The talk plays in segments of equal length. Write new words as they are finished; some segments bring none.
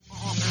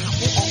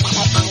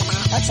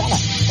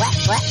What?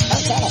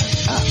 Don't tell it.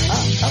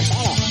 Don't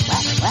tell it.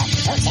 What?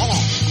 Don't tell it.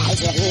 I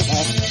hate you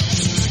abusers.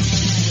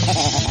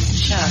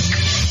 Chuck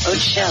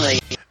Ocelli.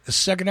 The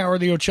second hour of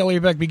the Ocelli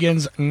Effect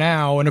begins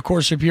now. And, of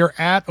course, if you're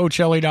at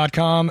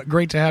Ocelli.com,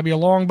 great to have you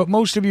along. But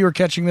most of you are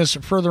catching this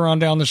further on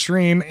down the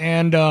stream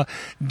and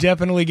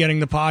definitely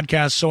getting the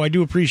podcast. So I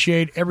do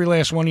appreciate every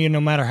last one of you,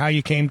 no matter how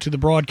you came to the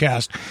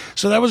broadcast.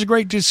 So that was a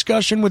great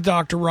discussion with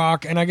Dr.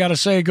 Rock. And I got to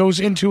say, it goes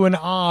into an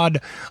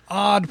odd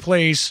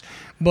place.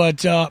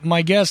 But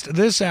my guest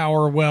this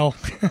hour, well,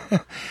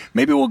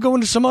 maybe we'll go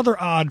into some other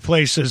odd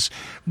places.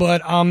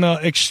 But I'm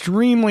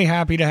extremely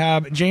happy to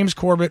have James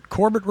Corbett,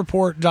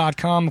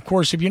 CorbettReport.com. Of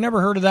course, if you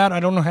never heard of that, I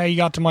don't know how you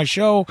got to my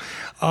show.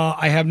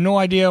 I have no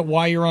idea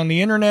why you're on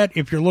the internet.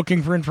 If you're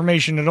looking for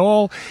information at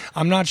all,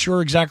 I'm not sure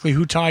exactly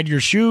who tied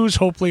your shoes.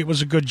 Hopefully it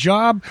was a good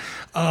job.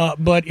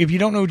 But if you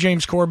don't know who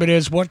James Corbett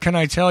is, what can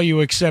I tell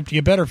you except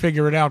you better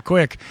figure it out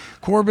quick.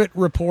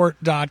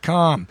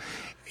 CorbettReport.com.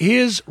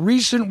 His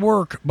recent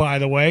work, by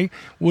the way,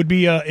 would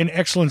be an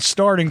excellent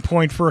starting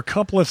point for a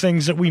couple of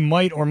things that we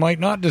might or might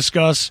not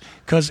discuss,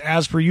 because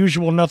as per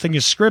usual, nothing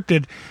is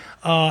scripted.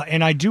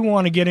 And I do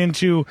want to get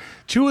into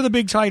two of the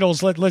big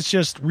titles. Let's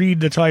just read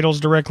the titles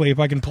directly, if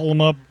I can pull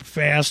them up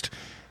fast.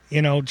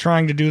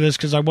 Trying to do this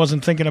because I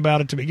wasn't thinking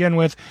about it to begin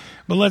with.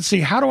 But let's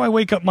see. How do I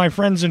wake up my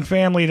friends and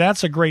family?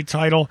 That's a great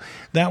title.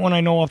 That one I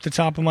know off the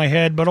top of my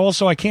head. But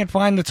also, I can't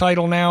find the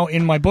title now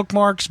in my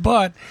bookmarks.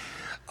 But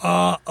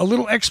a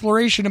little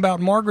exploration about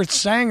Margaret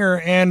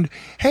Sanger, and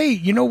hey,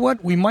 you know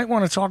what? We might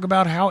want to talk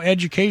about how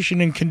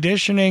education and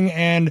conditioning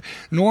and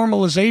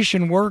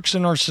normalization works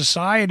in our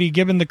society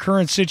given the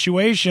current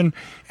situation.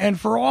 And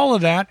for all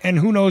of that, and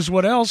who knows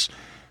what else,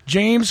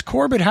 James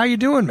Corbett, how you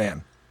doing,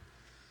 man?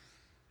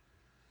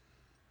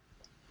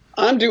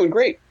 I'm doing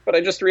great, but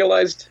I just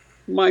realized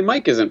my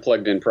mic isn't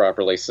plugged in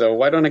properly, so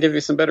why don't I give you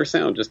some better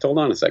sound? Just hold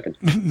on a second.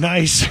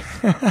 Nice.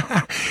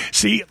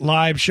 See,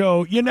 live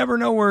show. You never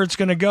know where it's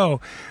going to go.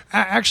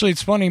 Actually,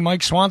 it's funny.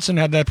 Mike Swanson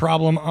had that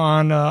problem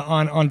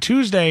on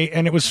Tuesday,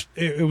 and it was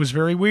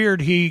very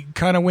weird. He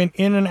kind of went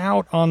in and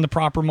out on the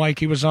proper mic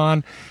he was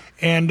on,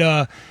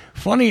 and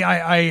funny.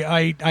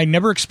 I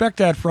never expect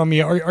that from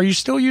you. Are you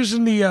still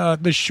using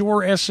the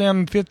Shure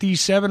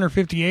SM57 or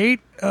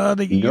 58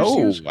 that you used to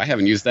use? I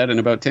haven't used that in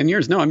about 10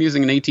 years. No, I'm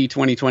using an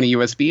AT2020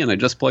 USB, and I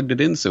just plugged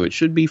it in, so it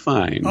should be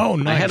fine. Oh,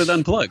 nice. I had it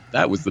unplugged.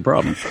 That was the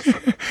problem.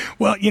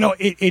 Well,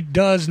 it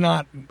does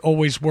not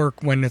always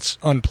work when it's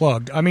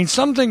unplugged. I mean,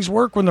 some things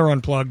work when they're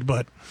unplugged,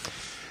 but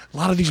a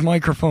lot of these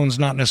microphones,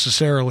 not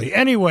necessarily.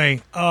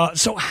 Anyway,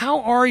 so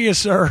how are you,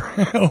 sir,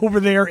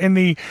 over there in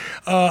the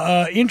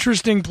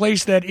interesting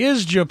place that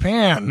is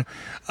Japan?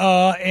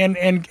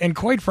 And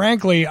quite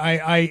frankly,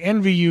 I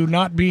envy you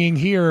not being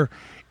here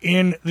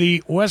in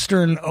the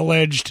Western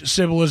alleged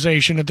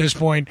civilization at this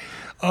point,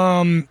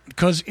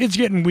 because it's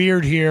getting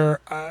weird here.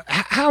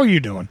 How are you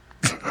doing?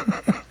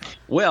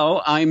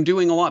 Well, I'm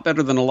doing a lot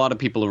better than a lot of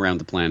people around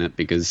the planet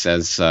because,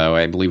 as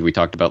I believe we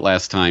talked about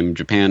last time,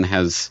 Japan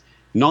has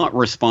not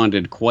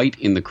responded quite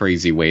in the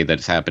crazy way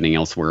that's happening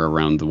elsewhere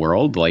around the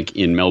world, like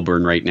in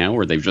Melbourne right now,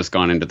 where they've just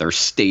gone into their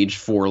stage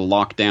 4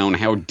 lockdown.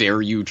 How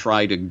dare you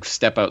try to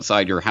step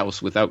outside your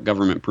house without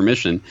government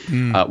permission?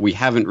 We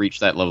haven't reached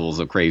that levels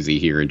of crazy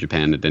here in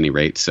Japan at any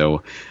rate.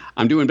 So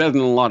I'm doing better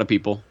than a lot of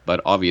people,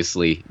 but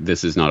obviously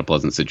this is not a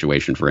pleasant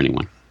situation for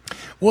anyone.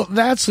 Well,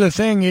 that's the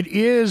thing. It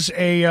is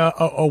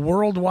a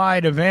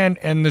worldwide event,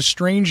 and the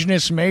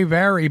strangeness may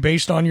vary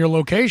based on your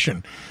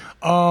location.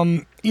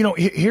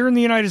 Here in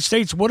the United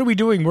States, what are we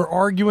doing? We're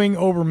arguing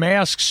over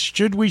masks.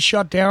 Should we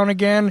shut down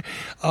again?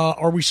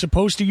 Are we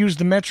supposed to use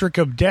the metric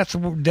of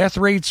death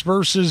rates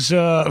versus,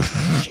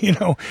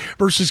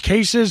 versus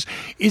cases?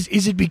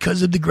 Is it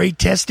because of the great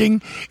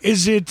testing?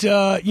 Is it,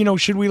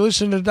 should we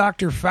listen to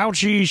Dr.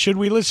 Fauci? Should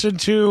we listen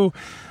to,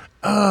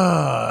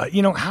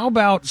 how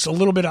about a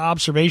little bit of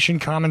observation,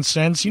 common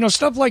sense?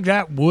 Stuff like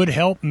that would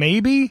help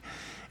maybe.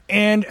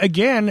 And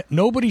again,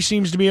 nobody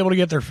seems to be able to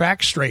get their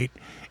facts straight.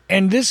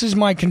 And this is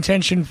my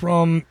contention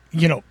from,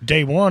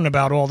 day one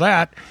about all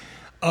that.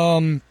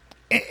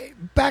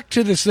 Back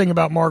to this thing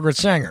about Margaret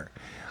Sanger.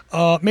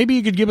 Maybe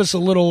you could give us a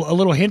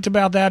little hint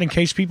about that in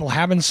case people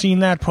haven't seen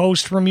that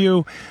post from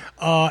you.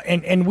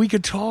 And we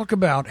could talk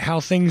about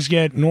how things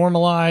get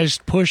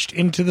normalized, pushed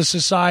into the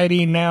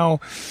society now.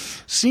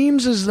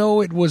 Seems as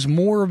though it was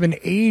more of an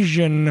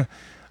Asian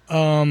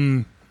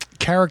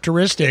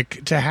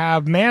characteristic to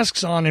have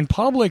masks on in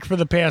public for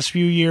the past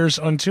few years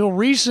until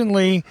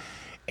recently.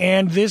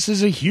 And this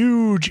is a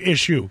huge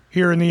issue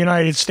here in the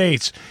United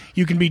States.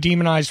 You can be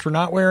demonized for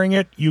not wearing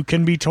it. You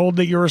can be told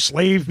that you're a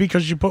slave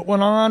because you put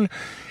one on.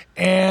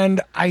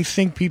 And I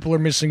think people are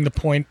missing the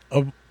point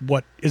of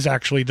what is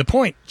actually the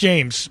point,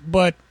 James.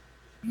 But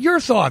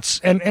your thoughts,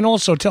 and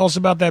also tell us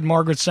about that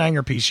Margaret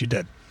Sanger piece you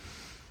did.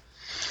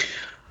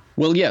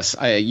 Well, yes,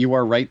 you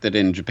are right that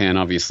in Japan,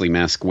 obviously,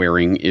 mask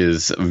wearing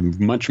is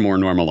much more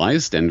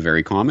normalized and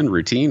very common,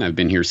 routine. I've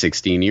been here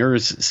 16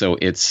 years, so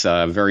it's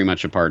very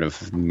much a part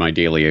of my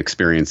daily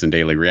experience and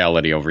daily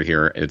reality over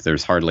here.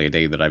 There's hardly a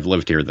day that I've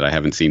lived here that I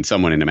haven't seen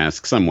someone in a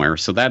mask somewhere.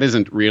 So that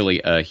isn't really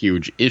a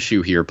huge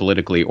issue here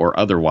politically or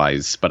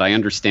otherwise. But I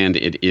understand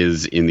it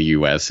is in the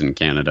U.S. and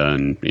Canada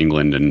and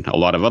England and a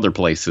lot of other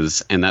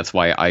places. And that's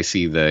why I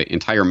see the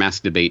entire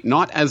mask debate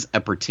not as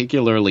a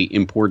particularly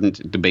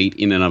important debate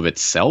in and of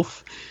itself.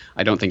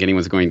 I don't think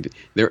anyone's going to.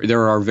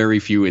 There are very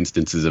few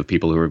instances of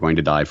people who are going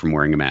to die from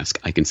wearing a mask.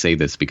 I can say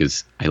this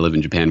because I live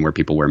in Japan where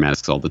people wear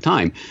masks all the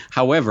time.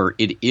 However,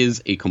 it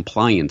is a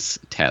compliance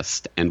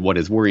test. And what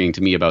is worrying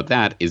to me about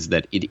that is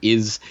that it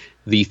is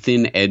the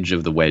thin edge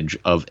of the wedge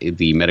of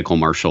the medical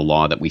martial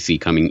law that we see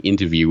coming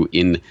into view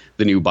in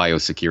the new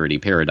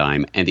biosecurity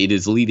paradigm. And it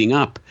is leading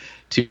up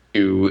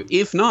to,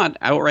 if not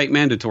outright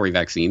mandatory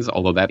vaccines,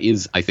 although that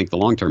is, I think, the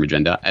long-term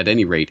agenda. At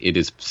any rate, it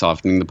is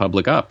softening the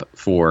public up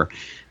for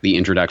the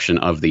introduction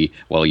of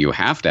you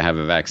have to have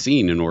a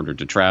vaccine in order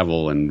to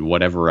travel and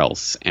whatever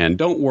else. And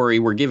don't worry,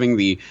 we're giving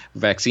the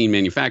vaccine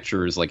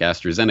manufacturers like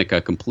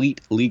AstraZeneca complete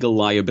legal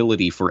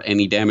liability for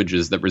any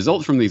damages that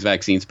result from these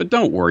vaccines. But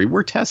don't worry,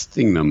 we're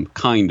testing them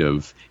kind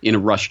of in a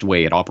rushed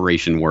way at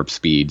Operation Warp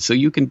Speed. So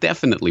you can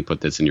definitely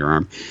put this in your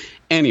arm.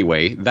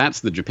 Anyway,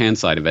 that's the Japan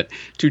side of it.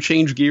 To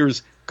change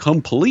gears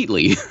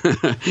completely,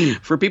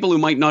 for people who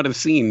might not have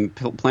seen,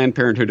 Planned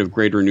Parenthood of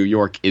Greater New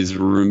York is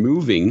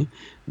removing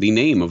the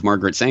name of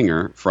Margaret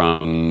Sanger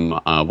from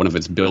one of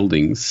its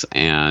buildings,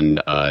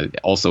 and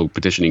also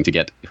petitioning to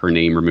get her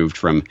name removed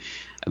from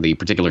the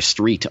particular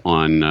street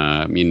in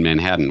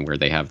Manhattan where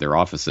they have their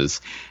offices.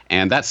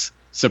 And that's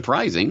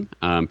surprising.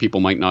 People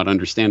might not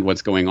understand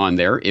what's going on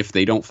there if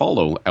they don't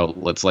follow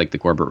outlets like the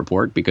Corbett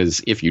Report,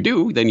 because if you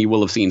do, then you will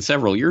have seen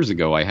several years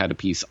ago I had a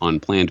piece on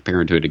Planned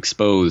Parenthood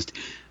Exposed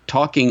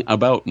talking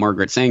about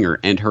Margaret Sanger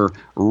and her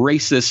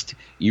racist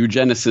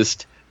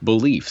eugenicist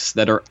beliefs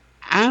that are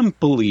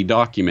amply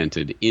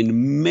documented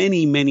in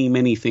many, many,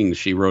 many things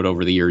she wrote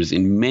over the years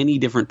in many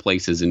different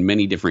places, in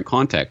many different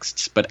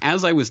contexts. But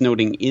as I was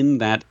noting in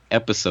that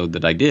episode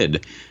that I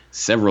did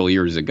several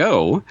years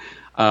ago,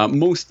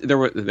 there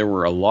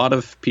were a lot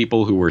of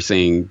people who were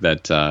saying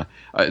that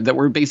that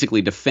were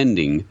basically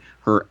defending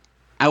her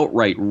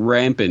outright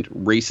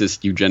rampant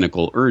racist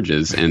eugenical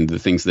urges and the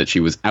things that she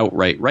was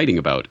outright writing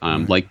about,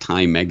 like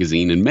Time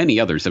magazine and many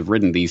others have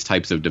written these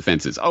types of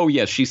defenses. Oh,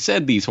 yes, she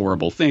said these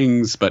horrible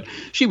things, but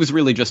she was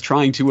really just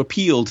trying to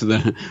appeal to the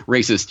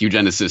racist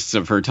eugenicists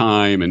of her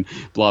time and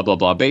blah, blah,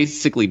 blah,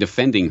 basically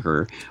defending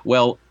her.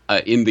 Well,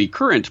 in the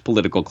current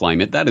political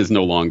climate, that is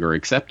no longer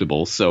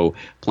acceptable. So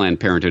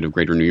Planned Parenthood of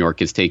Greater New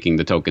York is taking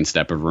the token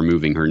step of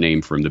removing her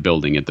name from the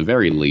building at the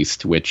very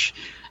least, which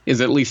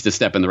is at least a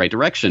step in the right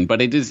direction.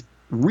 But it is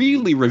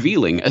really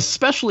revealing,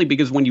 especially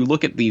because when you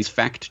look at these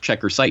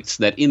fact-checker sites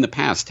that in the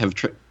past have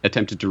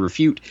attempted to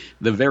refute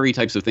the very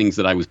types of things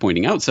that I was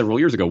pointing out several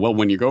years ago. Well,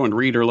 when you go and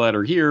read her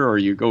letter here, or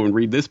you go and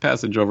read this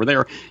passage over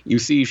there, you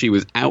see she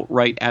was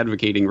outright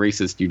advocating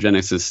racist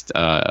eugenicist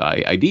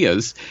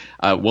ideas.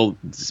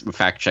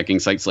 Fact-checking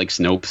sites like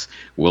Snopes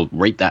will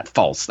rate that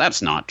false.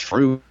 That's not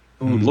true.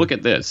 Look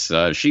at this.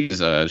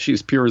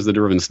 She's pure as the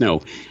driven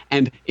snow.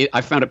 And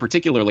I found it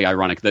particularly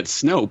ironic that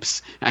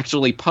Snopes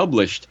actually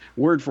published,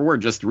 word for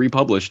word, just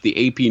republished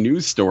the AP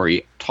News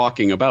story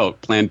talking about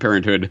Planned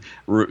Parenthood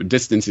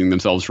distancing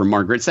themselves from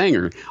Margaret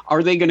Sanger.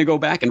 Are they going to go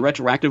back and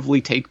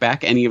retroactively take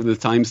back any of the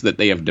times that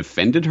they have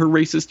defended her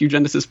racist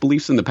eugenicist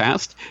beliefs in the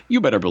past? You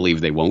better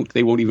believe they won't.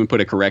 They won't even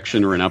put a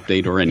correction or an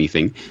update or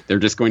anything. They're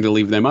just going to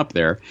leave them up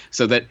there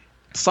so that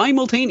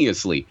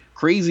simultaneously,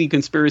 crazy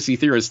conspiracy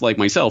theorists like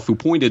myself who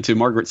pointed to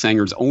Margaret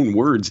Sanger's own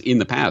words in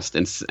the past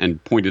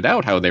and pointed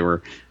out how they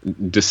were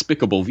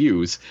despicable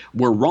views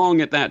were wrong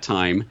at that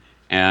time.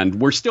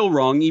 And we're still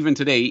wrong even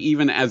today,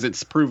 even as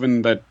it's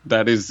proven that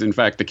that is, in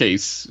fact, the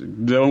case.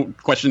 Don't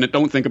question it.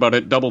 Don't think about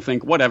it. Double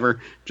think, whatever.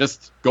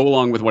 Just go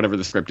along with whatever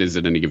the script is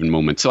at any given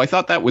moment. So I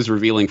thought that was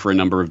revealing for a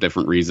number of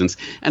different reasons,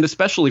 and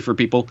especially for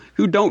people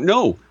who don't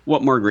know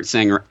what Margaret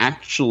Sanger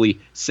actually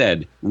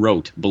said,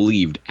 wrote,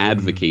 believed,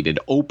 advocated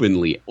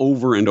openly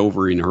over and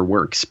over in her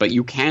works. But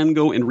you can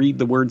go and read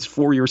the words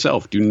for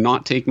yourself. Do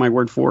not take my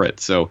word for it.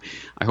 So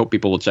I hope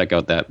people will check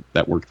out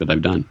that work that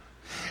I've done.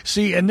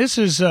 See, and this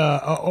is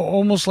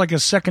almost like a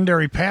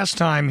secondary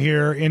pastime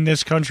here in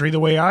this country, the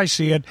way I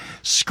see it,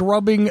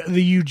 scrubbing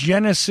the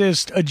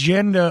eugenicist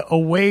agenda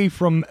away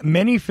from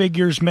many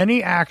figures,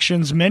 many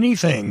actions, many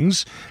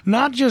things,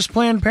 not just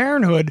Planned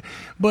Parenthood,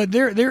 but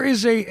there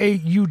is a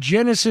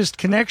eugenicist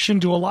connection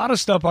to a lot of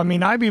stuff. I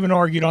mean, I've even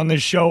argued on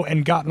this show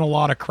and gotten a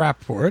lot of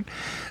crap for it,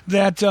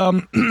 that,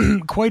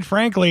 quite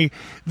frankly,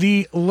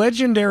 the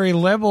legendary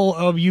level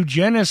of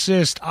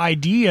eugenicist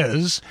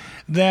ideas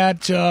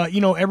that,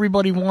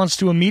 everybody wants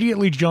to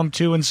immediately jump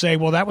to and say,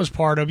 well, that was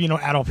part of,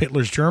 Adolf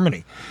Hitler's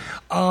Germany.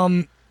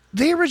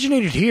 They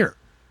originated here.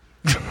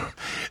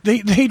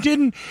 They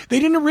didn't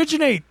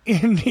originate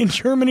in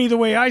Germany the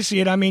way I see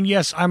it. I mean,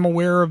 yes, I'm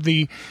aware of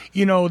the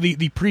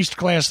priest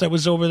class that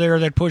was over there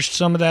that pushed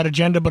some of that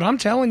agenda, but I'm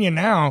telling you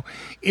now,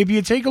 if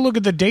you take a look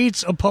at the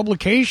dates of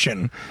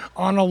publication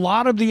on a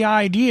lot of the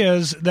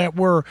ideas that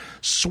were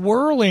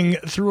swirling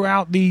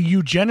throughout the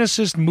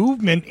eugenicist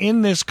movement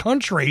in this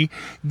country,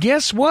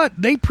 guess what?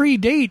 They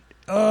predate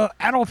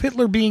Adolf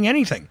Hitler being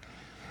anything.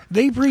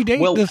 They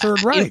predate the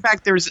Third Reich. In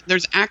fact,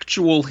 there's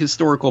actual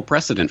historical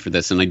precedent for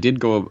this, and I did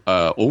go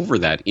over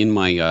that in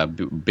my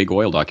Big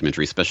Oil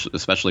documentary,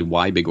 especially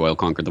Why Big Oil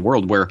Conquered the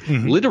World, where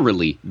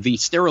literally the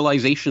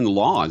sterilization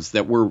laws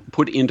that were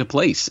put into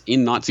place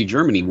in Nazi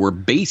Germany were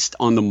based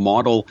on the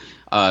model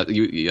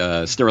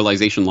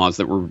sterilization laws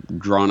that were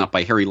drawn up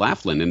by Harry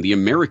Laughlin and the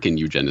American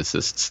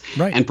eugenicists,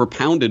 and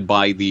propounded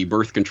by the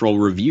Birth Control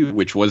Review,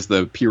 which was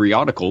the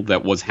periodical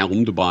that was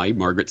helmed by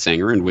Margaret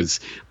Sanger and was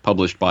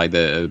published by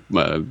the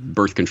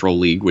Birth Control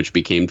League, which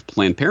became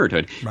Planned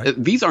Parenthood.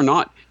 These are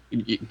not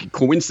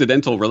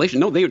coincidental relation.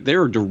 No,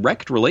 they're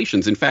direct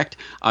relations. In fact,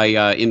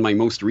 I in my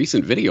most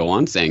recent video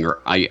on Sanger,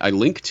 I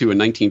link to a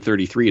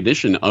 1933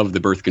 edition of the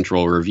Birth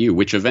Control Review,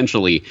 which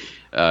eventually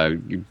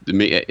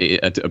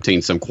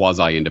obtained some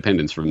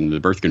quasi-independence from the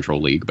Birth Control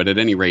League. But at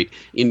any rate,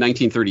 in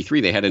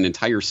 1933, they had an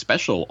entire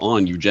special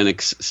on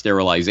eugenics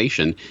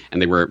sterilization,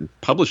 and they were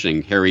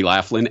publishing Harry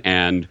Laughlin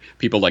and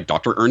people like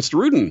Dr. Ernst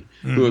Rudin,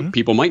 who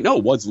people might know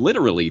was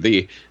literally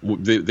the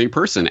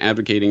person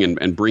advocating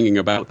and bringing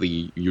about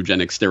the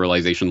eugenics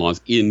sterilization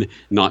laws in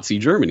Nazi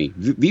Germany.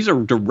 These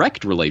are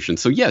direct relations.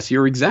 So yes,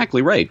 you're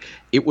exactly right.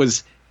 It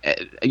was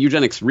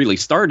eugenics really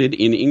started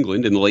in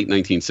England in the late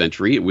 19th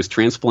century. It was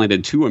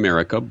transplanted to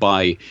America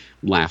by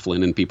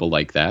Laughlin and people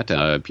like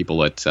that,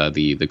 people at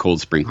the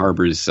Cold Spring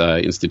Harbors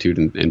Institute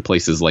and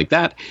places like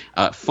that,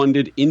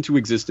 funded into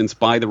existence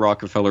by the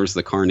Rockefellers,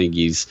 the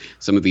Carnegies,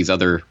 some of these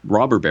other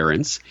robber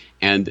barons,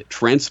 and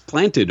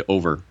transplanted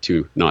over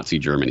to Nazi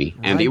Germany.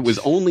 Right. And it was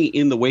only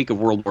in the wake of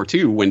World War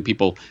II when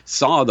people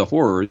saw the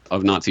horror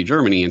of Nazi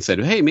Germany and said,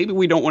 hey, maybe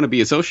we don't want to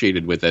be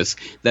associated with this,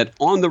 that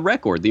on the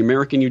record, the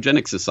American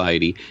Eugenics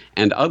Society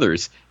and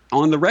others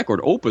on the record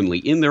openly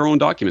in their own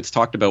documents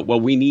talked about, well,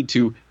 we need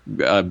to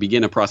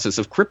begin a process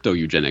of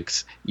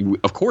crypto-eugenics.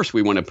 Of course,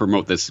 we want to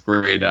promote this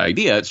great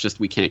idea. It's just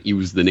we can't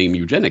use the name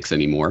eugenics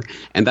anymore.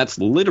 And that's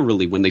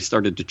literally when they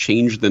started to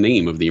change the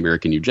name of the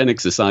American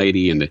Eugenics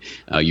Society and the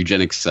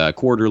Eugenics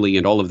Quarterly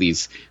and all of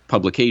these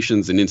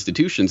publications and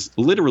institutions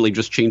literally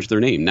just changed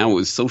their name. Now it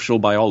was social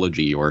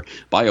biology or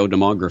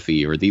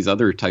biodemography or these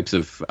other types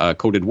of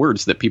coded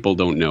words that people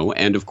don't know.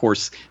 And of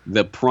course,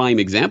 the prime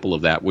example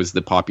of that was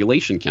the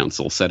Population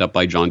Council set up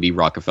by John D.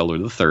 Rockefeller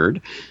III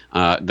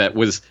that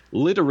was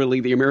literally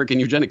the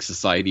American Eugenics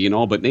Society in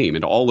all but name,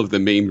 and all of the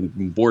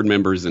main board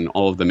members and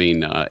all of the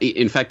main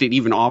in fact, it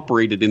even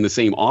operated in the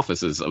same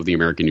offices of the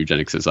American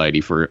Eugenics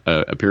Society for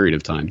a period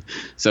of time.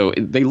 So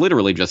they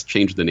literally just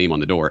changed the name on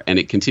the door, and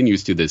it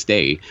continues to this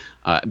day.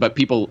 But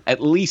people,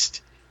 at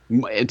least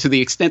to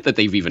the extent that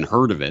they've even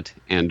heard of it,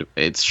 and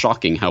it's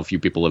shocking how few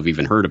people have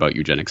even heard about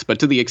eugenics, but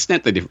to the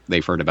extent that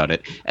they've heard about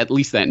it, at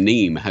least that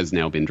name has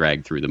now been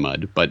dragged through the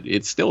mud. But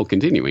it's still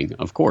continuing,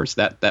 of course.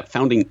 That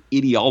founding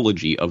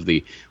ideology of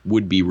the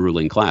would-be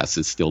ruling class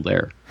is still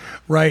there.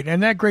 Right,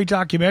 and that great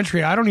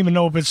documentary, I don't even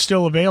know if it's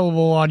still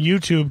available on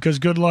YouTube, because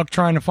good luck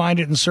trying to find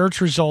it in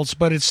search results,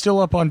 but it's still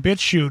up on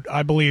BitChute,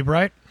 I believe,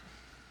 right?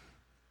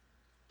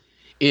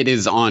 It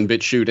is on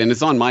BitChute, and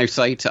it's on my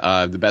site.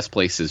 The best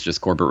place is just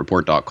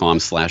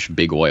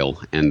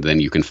corbettreport.com/bigoil, and then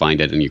you can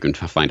find it, and you can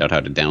find out how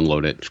to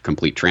download it,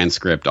 complete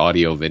transcript,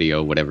 audio,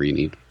 video, whatever you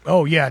need.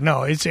 Oh yeah,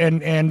 no, it's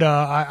and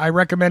I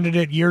recommended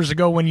it years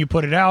ago when you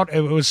put it out.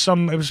 It was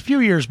a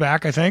few years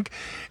back, I think,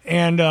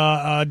 and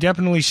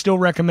definitely still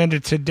recommend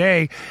it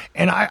today.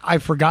 And I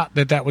forgot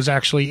that was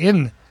actually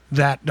in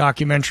that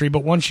documentary,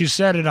 but once you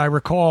said it, I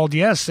recalled,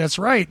 yes, that's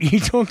right. He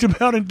talked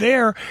about it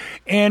there,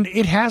 and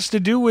it has to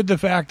do with the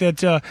fact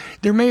that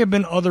there may have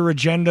been other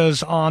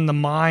agendas on the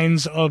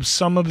minds of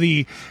some of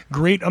the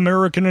great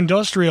American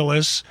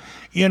industrialists.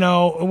 You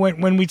know,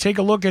 when we take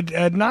a look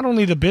at not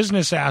only the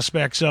business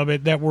aspects of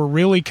it that were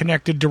really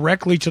connected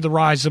directly to the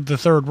rise of the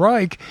Third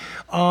Reich,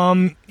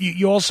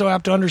 you also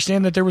have to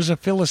understand that there was a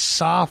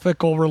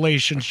philosophical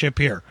relationship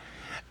here.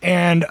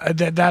 And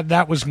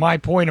that was my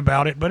point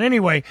about it. But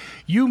anyway,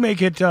 you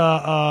make it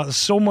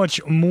so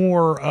much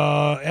more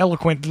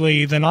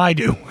eloquently than I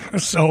do.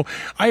 So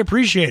I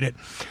appreciate it.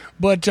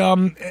 But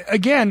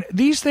again,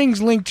 these things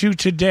link to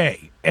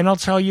today, and I'll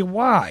tell you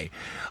why.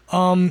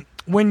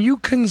 When you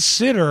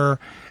consider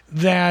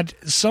that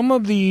some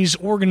of these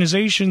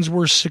organizations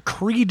were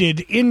secreted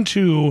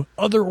into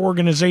other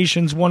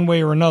organizations one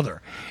way or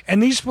another,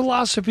 and these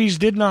philosophies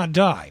did not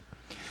die,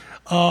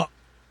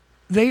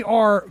 they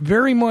are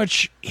very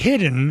much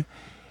hidden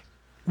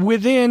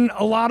within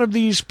a lot of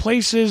these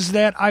places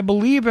that I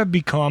believe have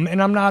become,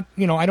 and I'm not,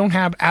 I don't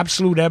have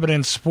absolute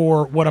evidence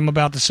for what I'm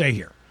about to say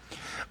here,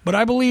 but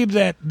I believe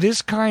that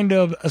this kind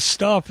of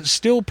stuff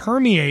still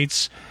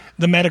permeates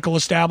the medical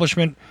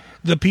establishment,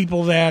 the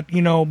people that,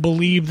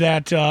 believe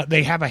that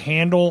they have a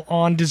handle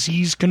on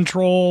disease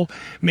control,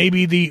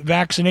 maybe the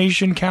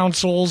vaccination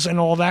councils and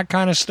all that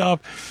kind of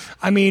stuff.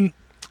 I mean,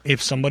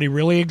 if somebody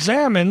really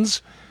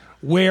examines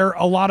where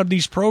a lot of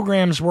these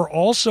programs were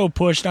also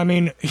pushed, I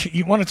mean,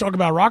 you want to talk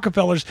about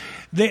Rockefellers,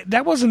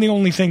 that wasn't the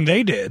only thing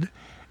they did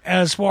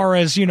as far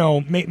as,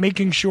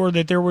 making sure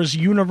that there was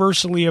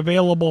universally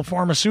available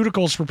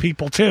pharmaceuticals for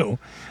people too.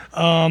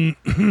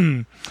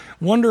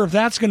 Wonder if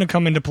that's going to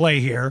come into play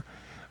here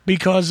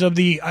because of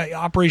the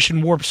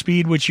Operation Warp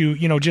Speed, which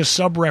you just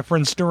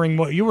sub-referenced during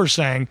what you were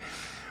saying.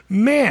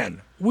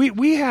 Man,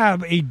 we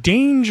have a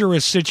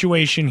dangerous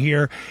situation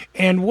here,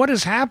 and what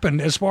has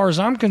happened, as far as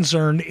I'm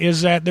concerned,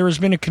 is that there has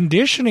been a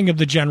conditioning of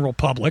the general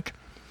public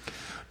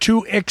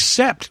to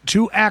accept,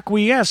 to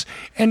acquiesce.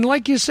 And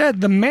like you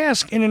said, the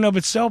mask in and of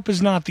itself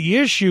is not the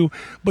issue,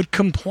 but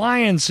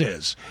compliance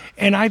is.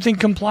 And I think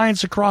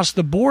compliance across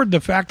the board, the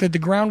fact that the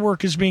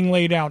groundwork is being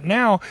laid out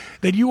now,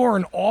 that you are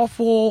an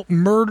awful,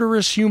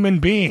 murderous human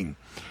being.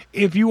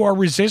 If you are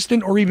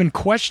resistant or even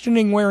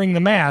questioning wearing the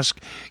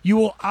mask, you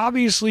will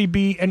obviously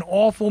be an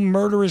awful,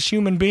 murderous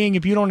human being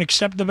if you don't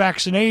accept the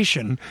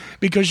vaccination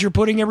because you're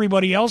putting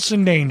everybody else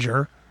in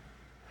danger.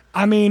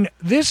 I mean,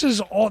 this is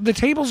all, the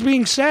table's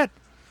being set,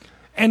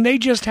 and they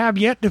just have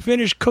yet to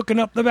finish cooking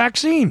up the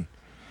vaccine,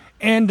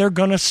 and they're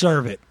going to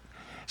serve it.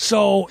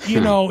 So,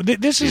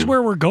 this is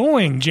where we're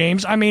going,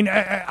 James. I mean,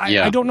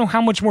 I don't know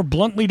how much more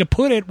bluntly to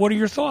put it. What are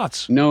your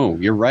thoughts? No,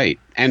 you're right.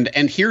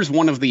 And here's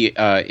one of the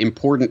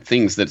important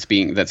things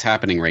that's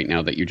happening right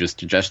now that you just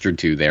gestured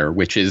to there,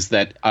 which is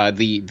that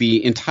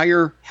the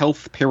entire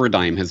health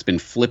paradigm has been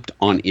flipped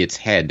on its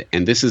head.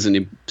 And this is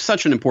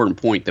such an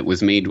important point that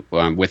was made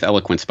with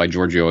eloquence by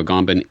Giorgio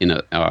Agamben in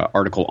an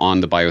article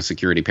on the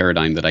biosecurity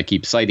paradigm that I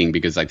keep citing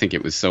because I think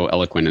it was so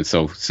eloquent and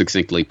so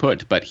succinctly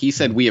put. But he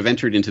said we have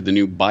entered into the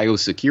new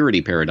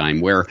biosecurity paradigm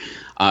where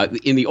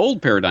in the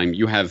old paradigm,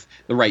 you have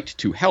the right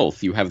to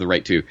health. You have the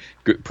right to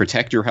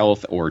protect your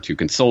health or to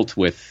consult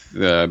with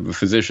a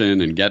physician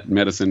and get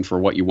medicine for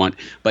what you want.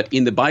 But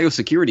in the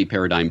biosecurity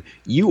paradigm,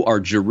 you are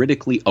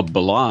juridically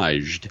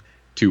obliged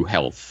to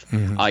health,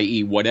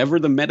 i.e. whatever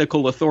the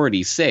medical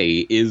authorities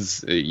say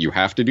is you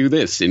have to do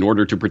this in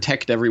order to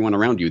protect everyone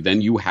around you, then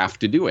you have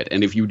to do it.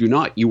 And if you do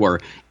not, you are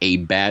a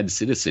bad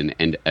citizen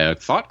and a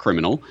thought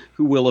criminal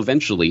who will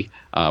eventually,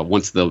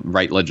 once the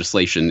right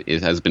legislation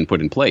has been put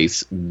in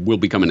place, will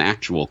become an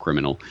actual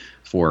criminal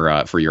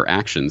for your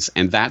actions.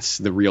 And that's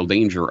the real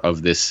danger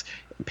of this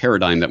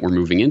paradigm that we're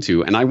moving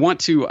into. And I want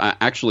to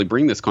actually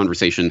bring this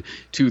conversation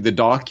to the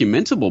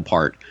documentable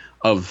part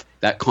of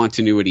that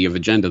continuity of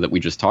agenda that we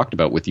just talked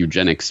about with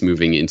eugenics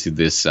moving into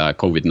this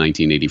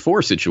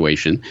COVID-1984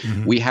 situation.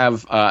 We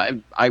have,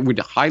 I would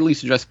highly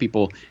suggest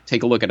people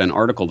take a look at an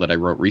article that I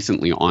wrote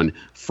recently on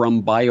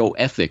From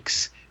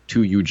Bioethics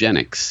to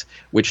Eugenics,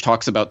 which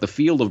talks about the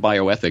field of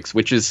bioethics,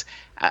 which is,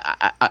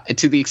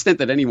 to the extent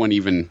that anyone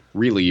even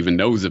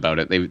knows about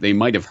it, they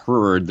might have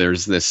heard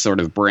there's this sort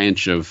of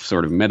branch of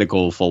sort of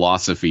medical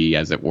philosophy,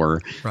 as it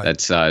were, right,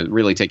 that's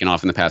really taken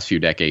off in the past few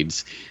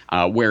decades,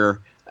 where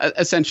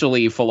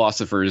essentially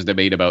philosophers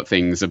debate about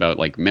things about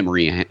like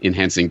memory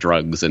enhancing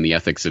drugs and the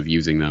ethics of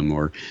using them,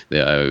 or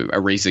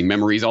erasing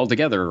memories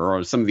altogether,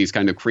 or some of these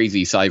kind of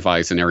crazy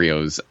sci-fi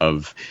scenarios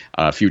of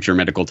future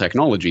medical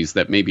technologies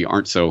that maybe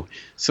aren't so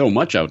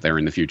much out there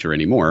in the future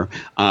anymore.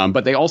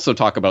 But they also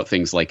talk about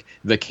things like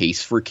the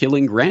case for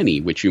killing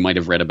Granny, which you might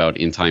have read about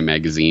in Time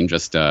magazine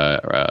just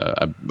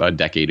a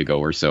decade ago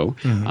or so,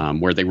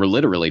 where they were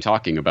literally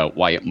talking about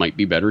why it might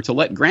be better to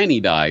let Granny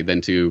die than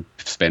to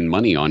spend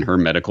money on her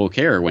medical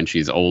care when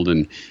she's old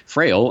and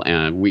frail,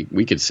 and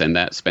we could spend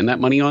that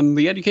money on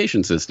the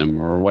education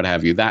system or what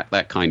have you.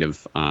 That kind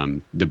of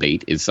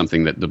debate is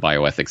something that the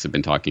bioethics have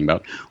been talking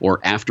about. Or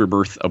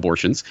after-birth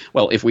abortions.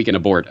 Well, if we can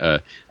abort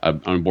an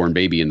unborn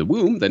baby in the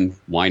womb, then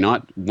why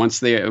not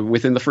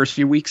within the first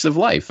few weeks of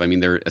life? I mean,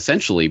 they're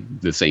essentially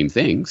the same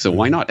thing, so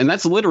why not? And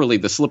that's literally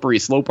the slippery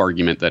slope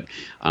argument that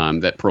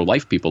that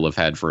pro-life people have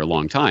had for a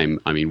long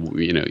time. I mean,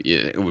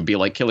 it would be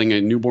like killing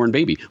a newborn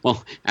baby.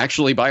 Well,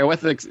 actually,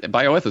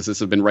 bioethicists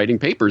have been writing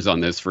papers on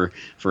this for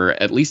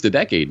at least a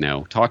decade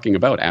now, talking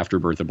about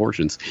after-birth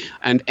abortions.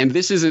 And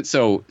this isn't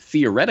so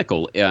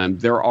theoretical.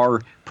 There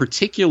are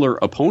particular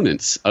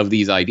opponents of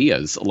these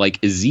ideas,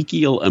 like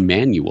Ezekiel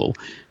Emanuel,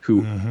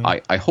 who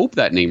I hope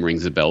that name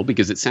rings a bell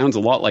because it sounds a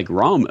lot like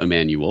Rahm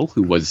Emanuel,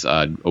 who was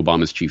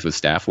Obama's chief of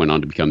staff, went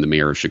on to become the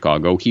mayor of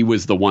Chicago. He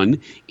was the one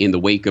in the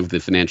wake of the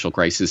financial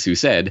crisis who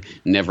said,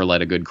 never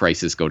let a good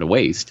crisis go to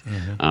waste,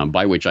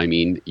 by which I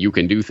mean you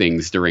can do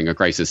things during a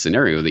crisis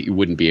scenario that you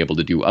wouldn't be able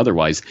to do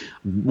otherwise.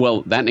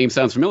 Well, that name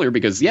sounds familiar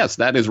because, yes,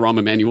 that is Rahm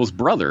Emanuel's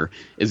brother,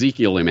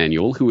 Ezekiel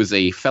Emanuel, who is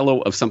a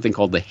fellow of something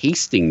called the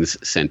Hastings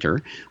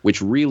Center,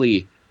 which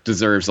really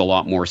deserves a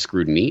lot more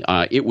scrutiny.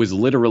 It was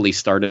literally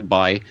started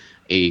by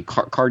a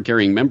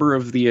card-carrying member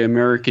of the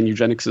American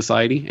Eugenics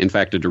Society, in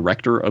fact, a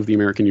director of the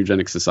American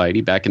Eugenics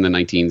Society back in the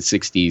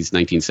 1960s,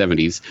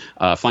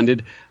 1970s,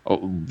 funded,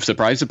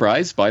 surprise,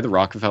 surprise, by the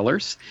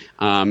Rockefellers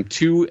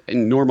to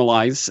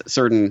normalize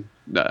certain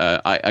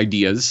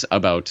ideas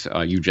about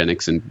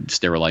eugenics and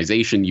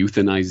sterilization,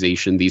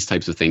 euthanization, these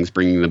types of things,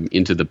 bringing them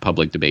into the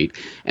public debate.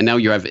 And now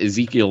you have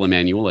Ezekiel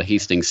Emanuel, a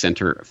Hastings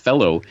Center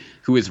fellow,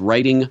 who is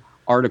writing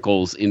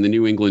articles in the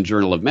New England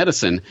Journal of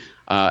Medicine.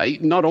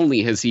 Not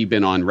only has he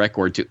been on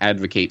record to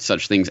advocate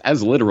such things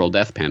as literal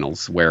death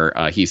panels, where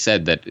he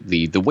said that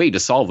the way to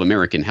solve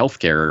American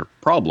healthcare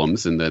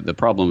problems and the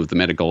problem of the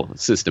medical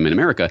system in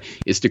America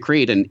is to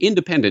create an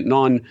independent,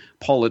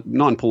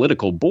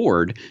 non-political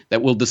board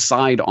that will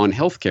decide on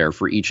healthcare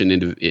for each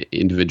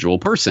individual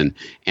person.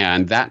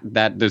 And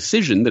that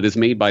decision that is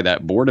made by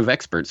that board of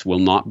experts will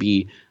not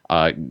be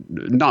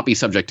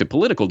subject to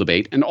political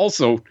debate, and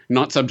also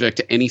not subject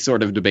to any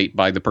sort of debate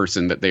by the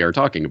person that they are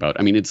talking about.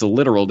 I mean, it's a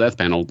literal death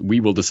panel. We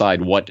will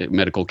decide what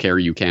medical care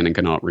you can and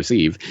cannot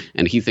receive,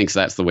 and he thinks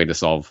that's the way to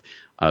solve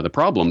the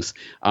problems.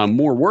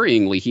 More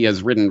worryingly, he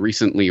has written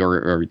recently,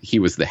 or he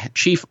was the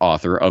chief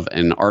author of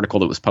an article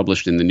that was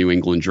published in the New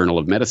England Journal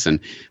of Medicine,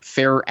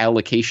 Fair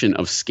Allocation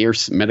of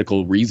Scarce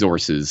Medical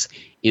Resources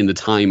in the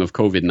Time of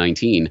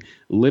COVID-19,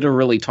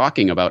 literally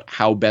talking about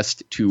how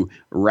best to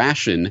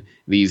ration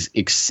these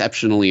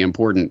exceptionally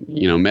important,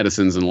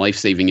 medicines and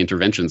life-saving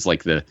interventions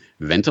like the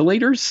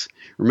ventilators.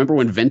 Remember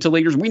when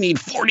we need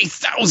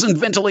 40,000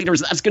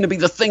 ventilators. That's going to be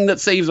the thing that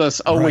saves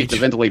us. Oh, right. Wait, the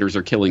ventilators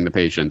are killing the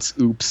patients.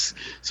 Oops.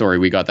 Sorry,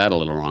 we got that a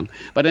little wrong.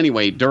 But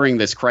anyway, during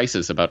this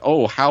crisis about,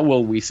 how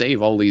will we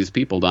save all these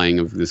people dying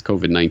of this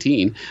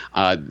COVID-19,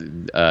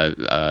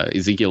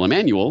 Ezekiel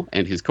Emanuel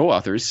and his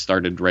co-authors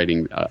started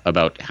writing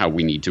about how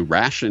we need to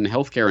ration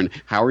healthcare. And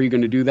how are you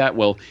going to do that?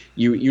 Well,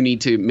 you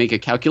need to make a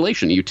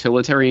calculation, a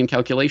utilitarian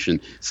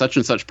calculation. Such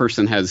and such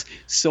person has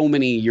so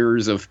many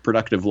years of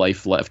productive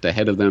life left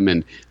ahead of them,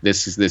 and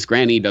this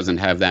granny doesn't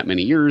have that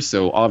many years,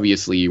 so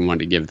obviously you want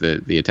to give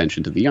the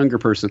attention to the younger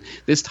person.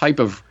 This type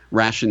of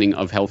rationing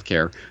of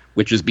healthcare,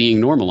 which is being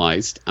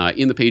normalized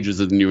in the pages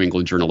of the New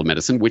England Journal of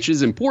Medicine, which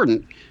is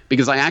important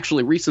because I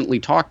actually recently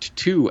talked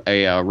to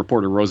a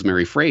reporter,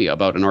 Rosemary Frey,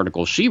 about an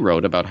article she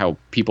wrote about how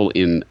people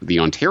in the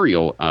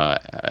Ontario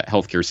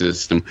healthcare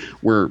system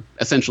were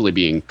essentially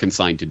being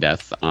consigned to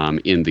death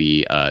in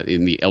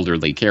the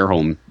elderly care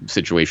home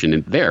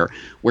situation there,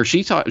 where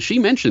she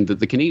mentioned that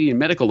the Canadian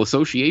Medical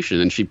Association,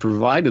 and she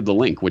provided the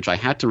link, which I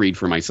had to read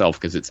for myself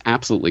because it's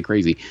absolutely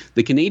crazy.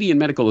 The Canadian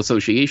Medical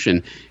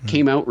Association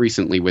came out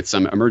recently with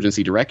some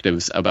emergency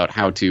directives about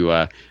how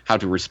to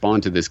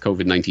respond to this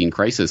COVID-19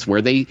 crisis,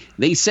 where they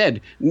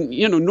said,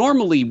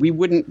 normally we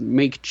wouldn't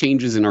make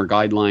changes in our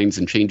guidelines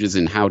and changes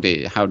in how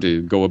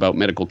to go about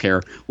medical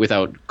care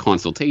without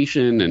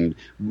consultation, and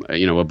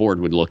a board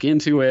would look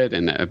into it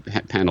and a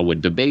panel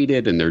would debate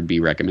it and there'd be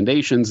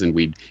recommendations and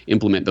we'd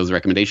implement those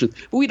recommendations.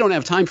 But we don't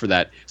have time for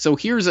that. So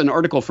here's an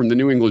article from the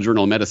New England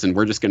Journal of Medicine.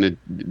 We're just going to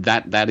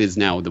that is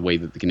now the way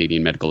that the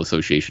Canadian Medical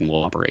Association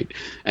will operate.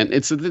 And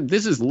this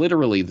is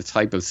literally the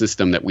type of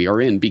system that we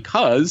are in,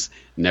 because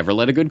never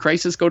let a good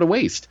crisis go to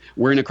waste.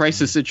 We're in a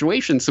crisis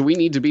situation, so we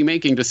need to be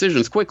making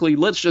decisions quickly.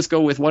 Let's just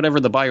go with whatever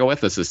the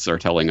bioethicists are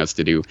telling us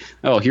to do.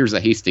 Oh, here's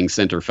a Hastings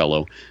Center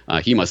fellow.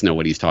 He must know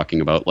what he's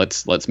talking about.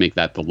 Let's make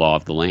that the law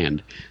of the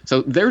land.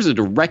 So there's a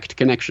direct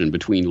connection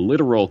between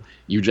literal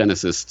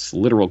eugenicists,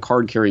 literal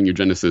card-carrying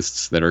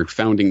eugenicists that are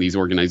founding these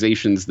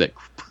organizations that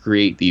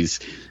create these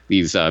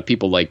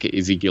people like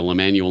Ezekiel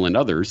Emanuel and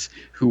others,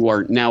 who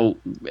are now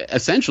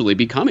essentially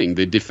becoming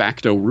the de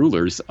facto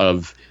rulers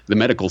of the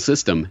medical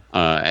system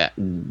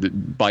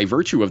by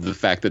virtue of the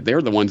fact that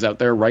they're the ones out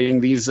there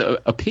writing these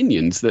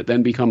opinions that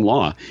then become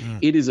law.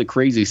 It is a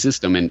crazy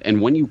system.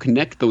 And when you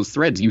connect those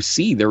threads, you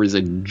see there is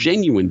a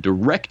genuine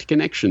direct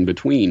connection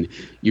between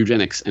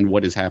eugenics and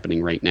what is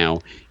happening right now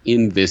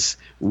in this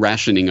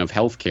rationing of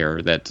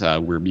healthcare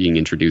that we're being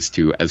introduced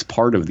to as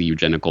part of the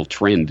eugenical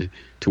trend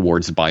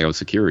towards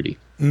biosecurity.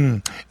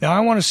 Now, I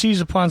want to seize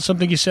upon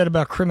something you said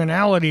about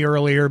criminality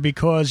earlier,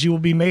 because you will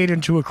be made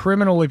into a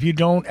criminal if you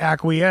don't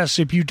acquiesce,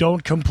 if you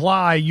don't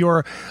comply.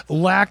 Your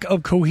lack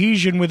of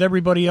cohesion with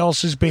everybody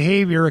else's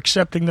behavior,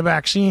 accepting the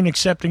vaccine,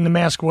 accepting the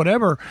mask,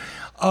 whatever.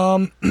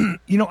 I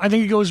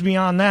think it goes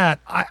beyond that.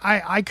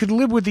 I could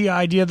live with the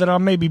idea that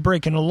I'm maybe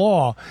breaking the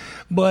law,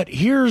 but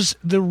here's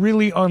the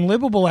really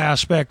unlivable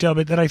aspect of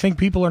it that I think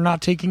people are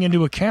not taking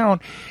into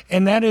account,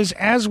 and that is,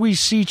 as we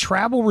see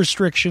travel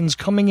restrictions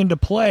coming into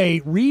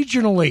play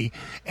regionally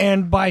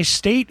and by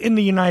state in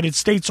the United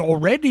States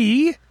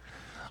already,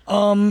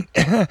 one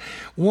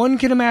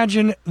can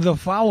imagine the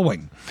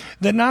following: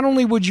 that not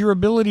only would your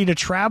ability to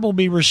travel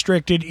be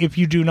restricted if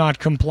you do not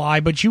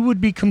comply, but you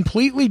would be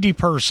completely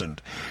depersoned,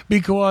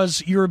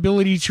 because your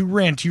ability to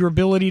rent, your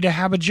ability to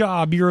have a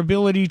job, your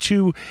ability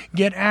to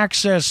get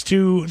access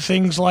to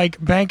things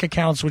like bank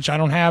accounts, which I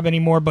don't have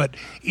anymore, but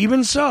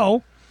even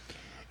so,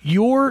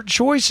 your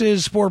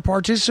choices for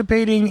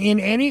participating in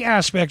any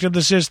aspect of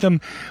the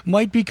system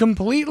might be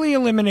completely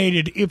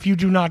eliminated if you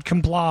do not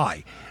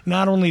comply.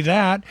 Not only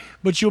that,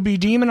 but you'll be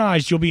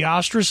demonized, you'll be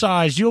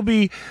ostracized, you'll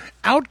be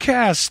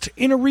outcast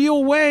in a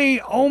real way.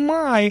 Oh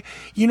my.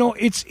 You know,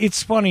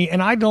 it's funny,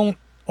 and I don't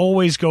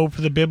always go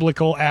for the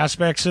biblical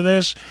aspects of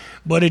this,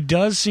 but it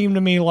does seem to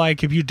me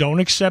like if you don't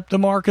accept the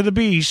mark of the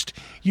beast,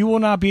 you will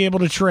not be able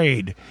to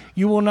trade.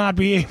 You will not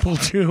be able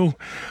to,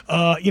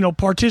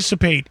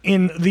 participate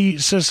in the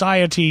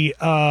society,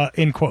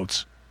 in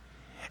quotes.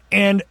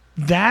 And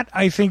that,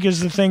 I think,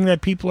 is the thing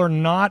that people are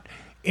not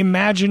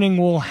imagining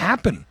will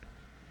happen.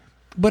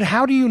 But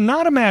how do you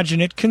not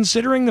imagine it,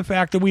 considering the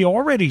fact that we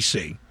already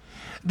see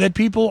that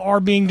people are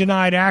being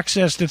denied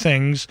access to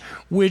things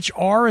which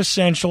are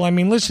essential? I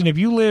mean, listen, if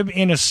you live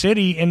in a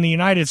city in the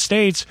United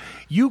States,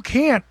 you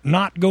can't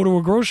not go to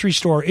a grocery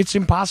store. It's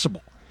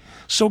impossible.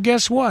 So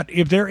guess what?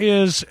 If there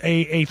is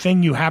a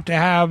thing you have to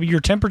have, your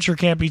temperature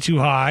can't be too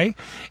high.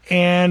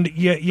 And,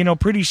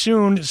 pretty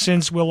soon,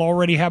 since we'll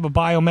already have a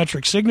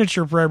biometric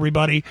signature for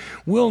everybody,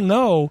 we'll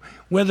know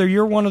whether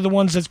you're one of the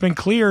ones that's been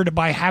cleared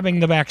by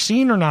having the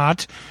vaccine or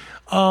not.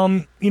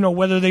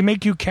 Whether they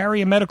make you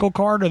carry a medical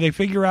card or they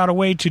figure out a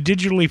way to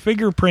digitally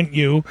fingerprint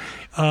you,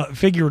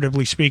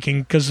 figuratively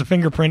speaking, because the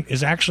fingerprint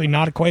is actually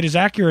not quite as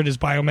accurate as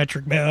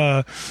biometric,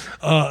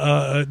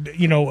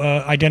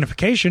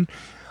 identification.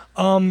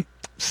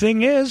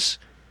 Thing is,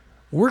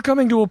 we're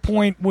coming to a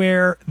point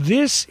where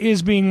this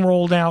is being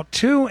rolled out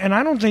too, and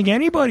I don't think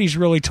anybody's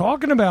really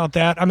talking about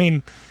that. I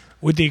mean,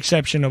 with the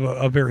exception of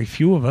a very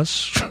few of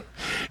us,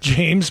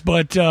 James,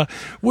 but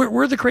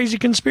we're the crazy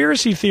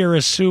conspiracy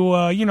theorists who,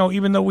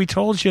 even though we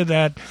told you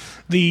that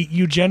the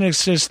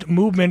eugenicist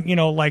movement,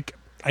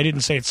 I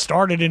didn't say it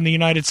started in the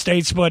United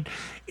States, but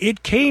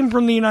it came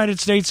from the United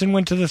States and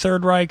went to the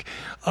Third Reich.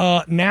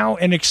 Now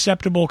an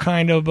acceptable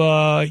kind of,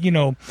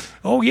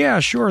 oh yeah,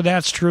 sure,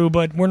 that's true,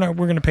 but we're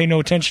going to pay no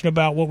attention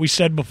about what we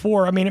said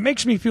before. I mean, it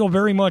makes me feel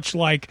very much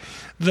like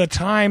the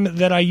time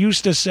that I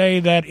used to say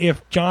that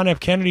if John F.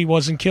 Kennedy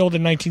wasn't killed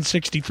in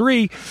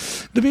 1963,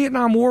 the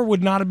Vietnam War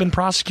would not have been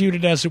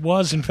prosecuted as it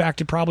was. In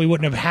fact, it probably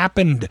wouldn't have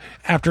happened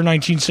after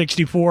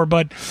 1964,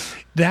 but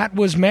that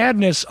was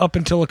madness up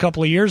until a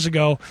couple of years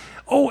ago.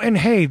 Oh, and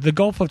hey, the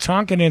Gulf of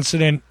Tonkin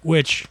incident,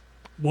 which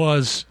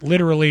was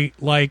literally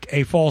like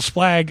a false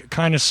flag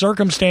kind of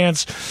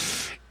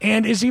circumstance,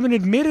 and is even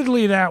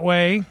admittedly that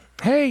way.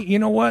 Hey, you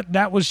know what?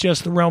 That was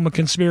just the realm of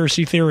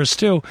conspiracy theorists,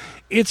 too.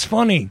 It's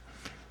funny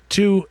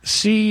to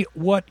see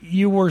what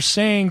you were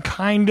saying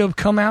kind of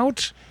come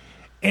out,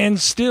 and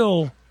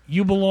still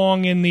you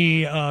belong in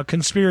the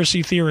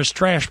conspiracy theorist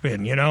trash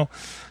bin,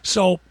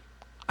 So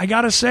I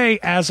got to say,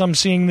 as I'm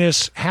seeing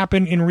this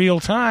happen in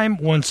real time,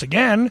 once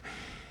again,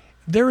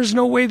 there is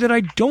no way that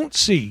I don't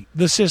see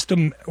the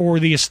system or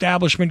the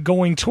establishment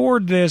going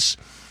toward this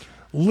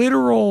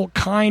literal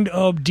kind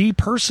of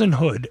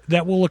depersonhood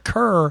that will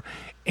occur.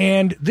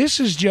 And this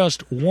is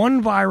just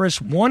one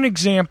virus, one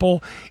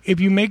example. If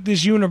you make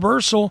this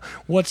universal,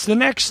 what's the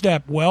next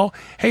step? Well,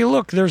 hey,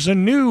 look, there's a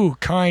new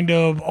kind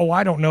of,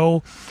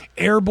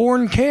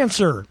 airborne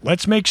cancer.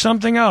 Let's make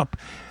something up.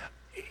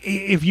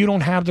 If you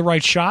don't have the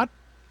right shot,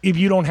 if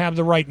you don't have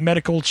the right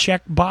medical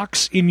check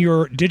box in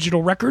your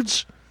digital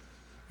records,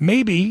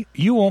 maybe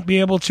you won't be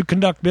able to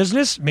conduct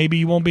business. Maybe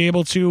you won't be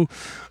able to,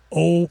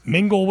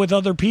 mingle with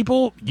other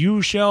people.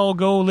 You shall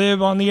go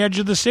live on the edge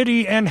of the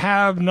city and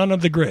have none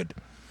of the grid.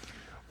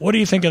 What do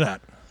you think of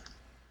that?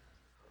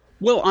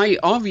 Well, I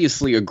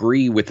obviously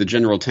agree with the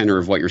general tenor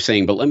of what you're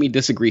saying, but let me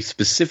disagree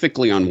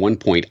specifically on one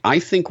point. I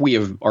think we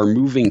are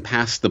moving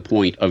past the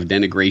point of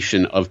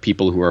denigration of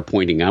people who are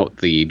pointing out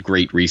the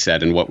Great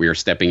Reset and what we are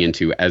stepping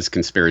into as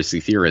conspiracy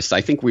theorists.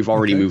 I think we've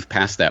already moved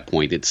past that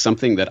point. It's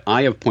something that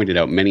I have pointed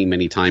out many,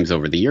 many times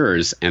over the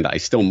years, and I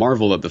still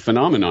marvel at the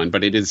phenomenon,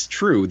 but it is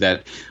true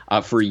that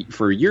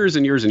for years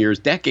and years and years,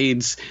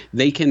 decades,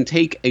 they can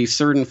take a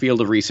certain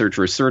field of research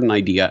or a certain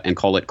idea and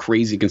call it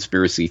crazy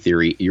conspiracy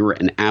theory. You're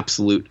an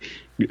absolute...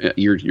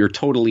 You're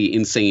totally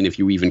insane if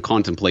you even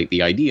contemplate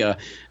the idea.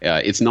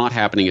 It's not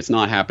happening. It's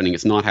not happening.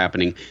 It's not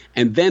happening.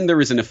 And then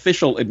there is an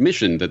official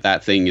admission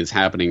that thing is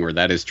happening or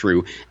that is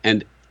true.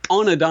 And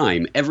on a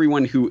dime,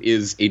 everyone who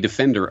is a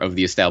defender of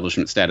the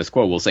establishment status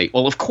quo will say,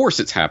 well, of course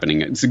it's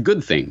happening. It's a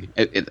good thing.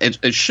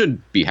 It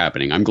should be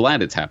happening. I'm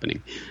glad it's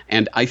happening.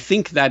 And I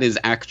think that is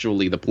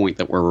actually the point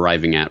that we're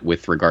arriving at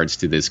with regards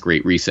to this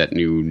Great Reset,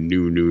 new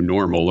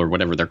normal, or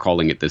whatever they're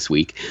calling it this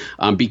week.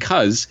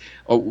 Because,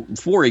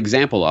 for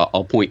example,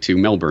 I'll point to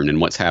Melbourne and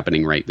what's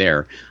happening right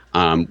there,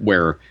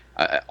 where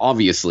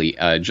obviously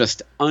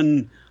just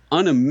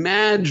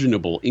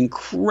unimaginable,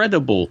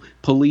 incredible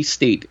police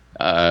state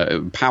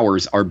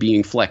powers are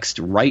being flexed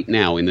right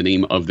now in the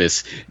name of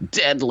this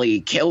deadly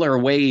killer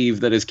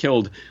wave that has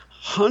killed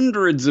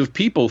hundreds of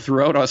people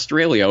throughout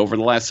Australia over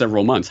the last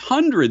several months.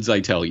 Hundreds, I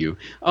tell you.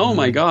 Oh,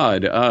 my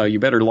God. You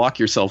better lock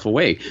yourself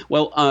away.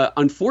 Well,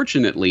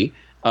 unfortunately,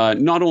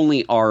 not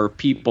only are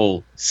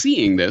people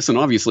seeing this and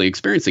obviously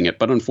experiencing it,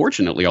 but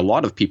unfortunately, a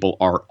lot of people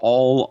are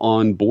all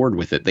on board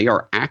with it. They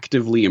are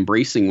actively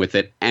embracing with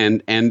it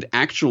and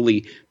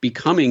actually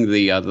becoming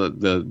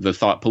the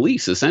thought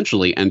police,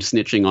 essentially, and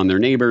snitching on their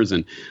neighbors.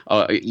 And,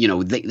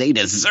 they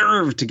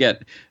deserve to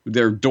get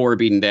their door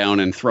beaten down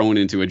and thrown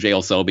into a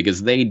jail cell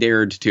because they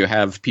dared to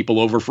have people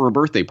over for a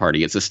birthday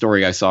party. It's a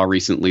story I saw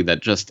recently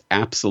that just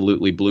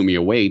absolutely blew me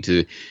away.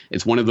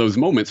 It's one of those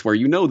moments where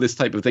this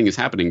type of thing is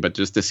happening, but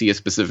just to see a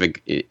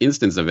specific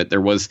instance of it, there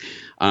was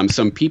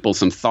some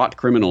thought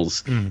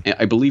criminals,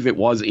 I believe it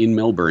was in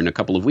Melbourne a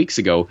couple of weeks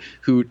ago,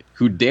 who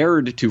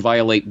dared to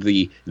violate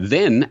the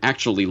then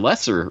actually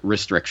lesser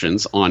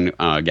restrictions on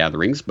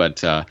gatherings,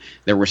 but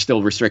there were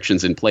still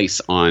restrictions in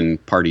place on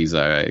parties,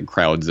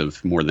 crowds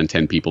of more than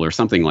 10 people or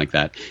something like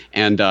that.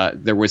 And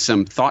there were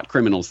some thought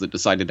criminals that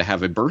decided to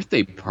have a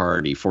birthday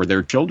party for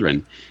their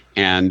children.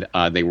 And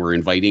they were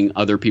inviting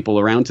other people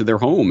around to their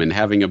home and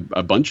having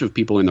a bunch of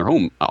people in their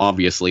home,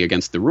 obviously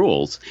against the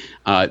rules.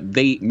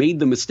 They made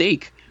the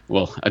mistake,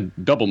 well, a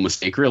double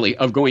mistake, really,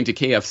 of going to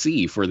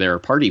KFC for their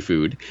party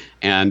food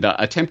and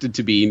attempted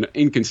to be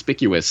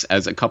inconspicuous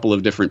as a couple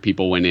of different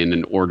people went in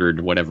and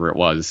ordered whatever it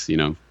was,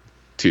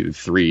 2,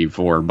 3,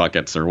 4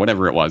 buckets or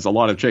whatever it was, a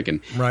lot of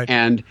chicken. Right.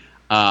 And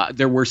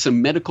there were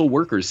some medical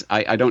workers.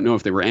 I don't know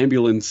if they were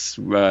ambulance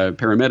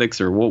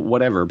paramedics or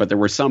whatever, but there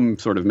were some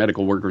sort of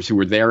medical workers who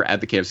were there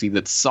at the KFC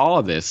that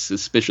saw this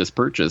suspicious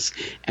purchase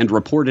and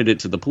reported it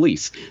to the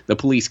police. The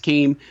police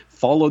came,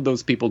 followed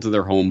those people to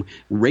their home,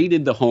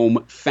 raided the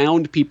home,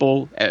 found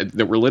people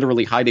that were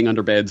literally hiding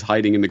under beds,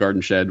 hiding in the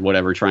garden shed,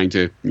 whatever, trying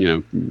to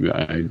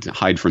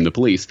hide from the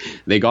police.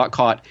 They got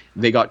caught.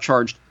 They got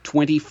charged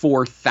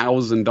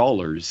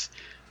 $24,000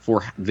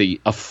 for the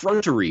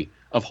effrontery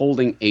of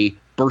holding a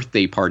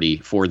birthday party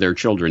for their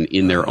children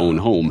in their own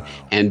home.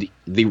 And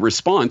the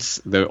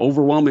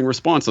overwhelming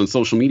response on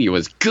social media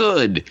was,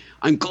 good,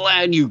 I'm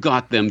glad you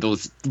got them,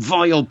 those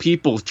vile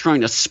people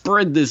trying to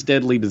spread this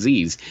deadly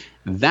disease.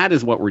 That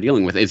is what we're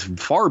dealing with. It's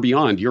far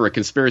beyond you're a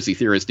conspiracy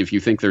theorist if you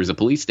think there's a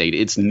police state.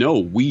 It's no,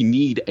 we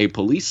need a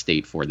police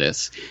state for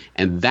this.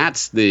 And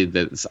that's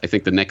I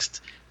think the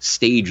next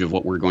stage of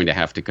what we're going to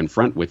have to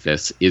confront with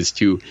this is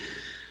to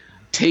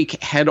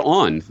take head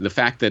on the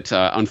fact that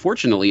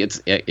unfortunately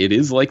it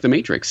is like the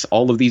Matrix.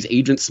 All of these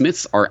Agent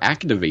Smiths are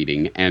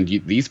activating, and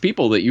these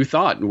people that you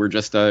thought were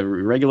just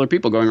regular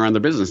people going around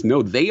their business,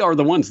 no, they are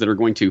the ones that are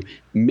going to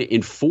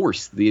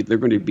enforce. They're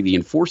going to be the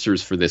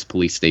enforcers for this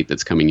police state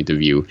that's coming into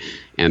view,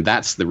 and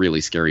that's the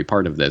really scary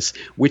part of this.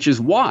 Which is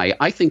why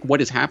I think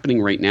what is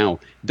happening right now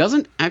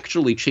doesn't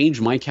actually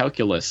change my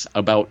calculus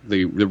about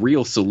the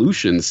real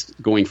solutions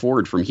going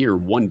forward from here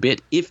one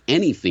bit. If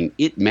anything,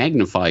 it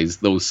magnifies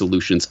those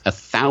solutions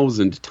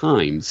 1,000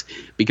 times,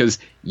 because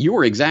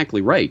you're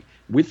exactly right.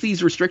 With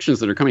these restrictions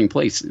that are coming in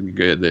place,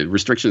 the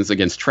restrictions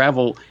against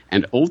travel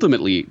and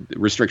ultimately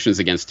restrictions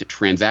against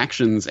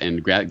transactions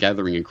and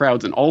gathering in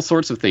crowds and all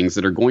sorts of things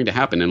that are going to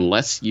happen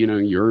unless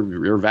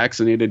you're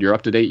vaccinated, you're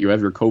up to date, you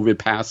have your COVID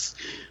pass,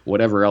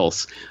 whatever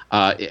else,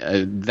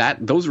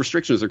 those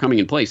restrictions are coming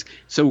in place.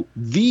 So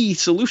the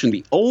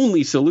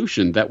only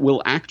solution that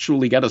will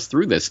actually get us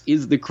through this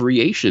is the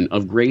creation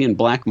of gray and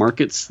black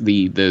markets,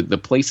 the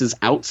places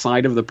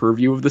outside of the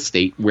purview of the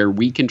state where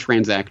we can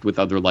transact with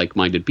other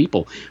like-minded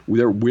people.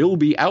 There will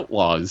be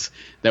outlaws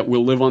that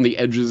will live on the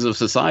edges of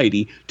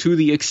society to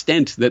the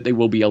extent that they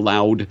will be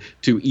allowed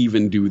to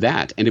even do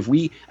that. And if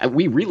we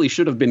really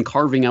should have been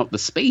carving out the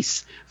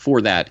space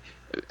for that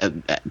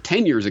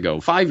 10 years ago,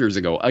 5 years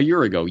ago, a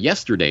year ago,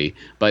 yesterday.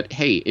 But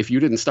hey, if you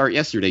didn't start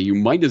yesterday, you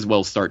might as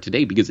well start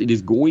today, because it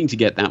is going to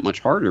get that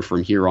much harder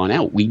from here on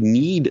out. We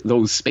need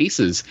those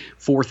spaces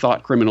for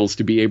thought criminals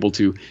to be able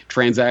to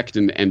transact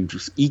and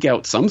eke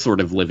out some sort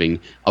of living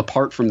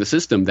apart from the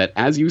system that,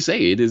 as you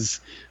say, it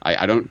is.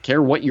 I don't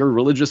care what your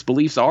religious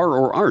beliefs are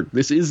or aren't.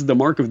 This is the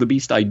mark of the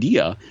beast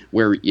idea,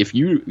 where if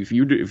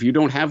you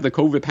don't have the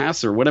COVID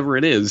pass or whatever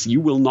it is,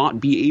 you will not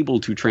be able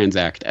to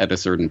transact at a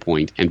certain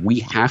point, and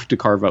we have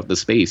to carve out the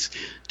space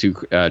to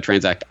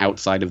transact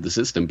outside of the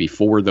system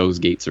before those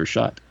gates are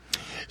shut.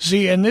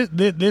 See, and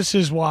this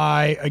is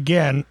why,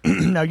 again,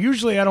 now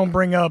usually I don't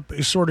bring up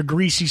sort of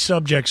greasy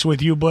subjects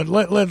with you, but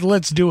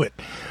let's do it.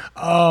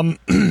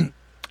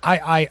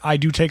 I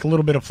do take a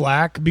little bit of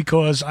flack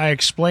because I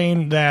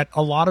explain that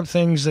a lot of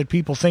things that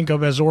people think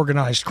of as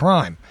organized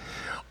crime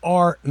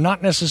are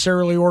not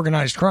necessarily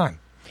organized crime.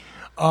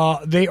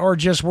 They are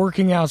just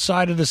working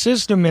outside of the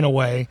system in a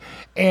way,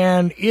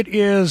 and it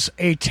is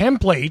a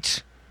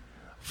template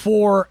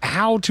for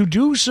how to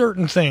do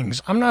certain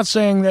things. I'm not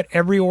saying that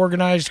every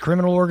organized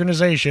criminal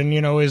organization,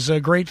 is a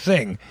great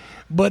thing,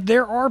 but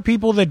there are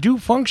people that do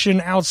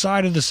function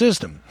outside of the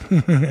system.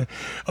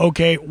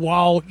 Okay,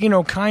 while,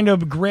 kind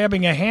of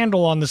grabbing a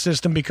handle on the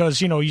system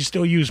because, you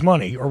still use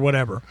money or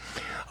whatever.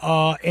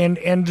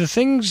 And the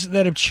things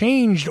that have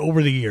changed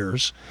over the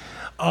years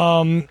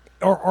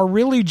are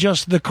really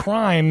just the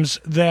crimes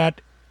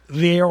that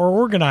they are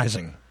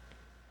organizing.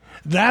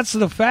 That's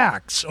the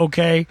facts,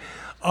 okay?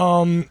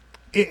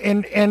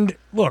 And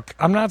look,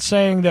 I'm not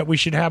saying that we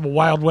should have a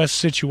Wild West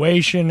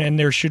situation and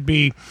there should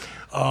be,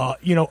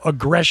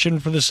 aggression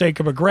for the sake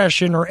of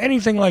aggression or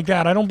anything like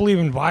that. I don't believe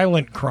in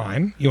violent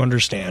crime, you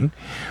understand.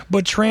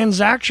 But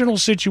transactional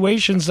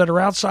situations that are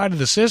outside of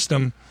the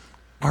system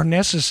are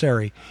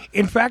necessary.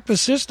 In fact, the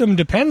system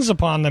depends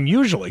upon them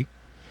usually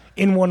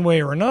in one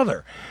way or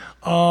another.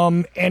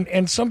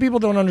 And some people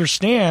don't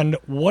understand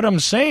what I'm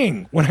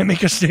saying when I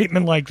make a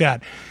statement like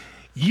that.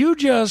 You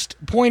just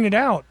pointed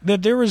out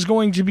that there is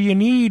going to be a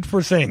need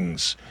for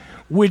things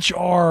which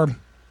are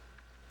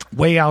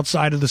way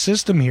outside of the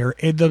system here.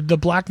 The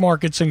black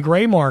markets and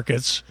gray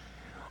markets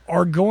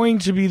are going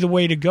to be the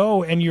way to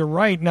go, and you're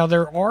right. Now,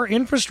 there are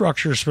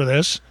infrastructures for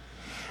this,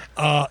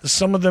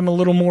 some of them a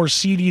little more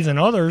seedy than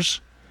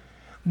others,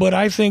 but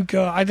I think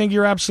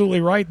you're absolutely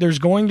right. There's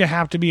going to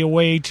have to be a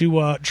way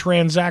to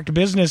transact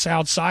business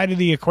outside of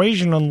the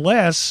equation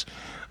unless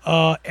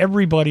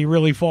everybody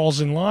really falls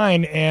in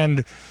line.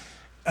 And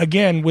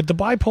again, with the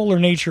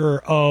bipolar nature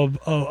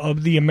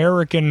of the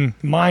American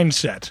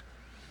mindset,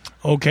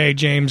 okay,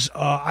 James,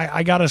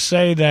 I got to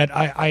say that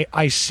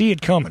I see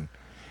it coming.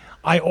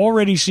 I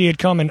already see it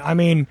coming. I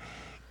mean,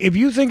 if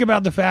you think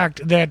about the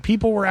fact that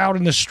people were out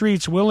in the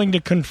streets willing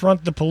to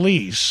confront the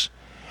police,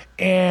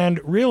 and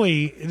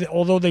really,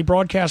 although they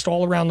broadcast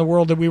all around the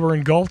world that we were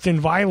engulfed in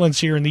violence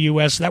here in the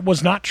U.S., that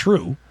was not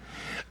true.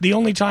 The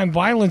only time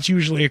violence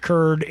usually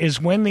occurred is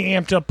when the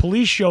amped-up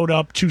police showed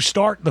up to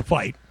start the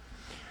fight.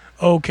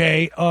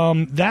 Okay,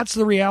 that's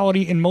the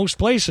reality in most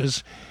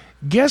places.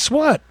 Guess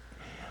what?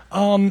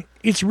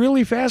 It's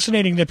really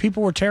fascinating that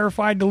people were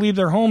terrified to leave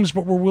their homes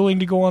but were willing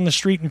to go on the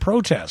street and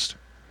protest.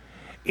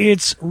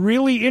 It's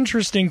really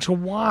interesting to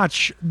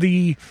watch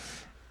the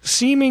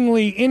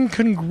seemingly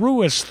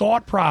incongruous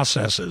thought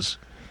processes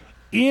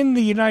in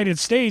the United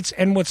States.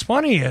 And what's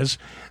funny is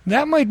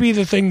that might be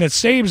the thing that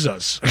saves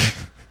us.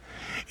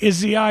 Is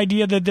the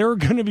idea that there are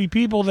going to be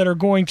people that are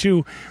going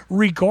to,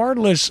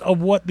 regardless of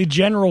what the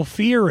general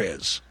fear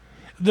is,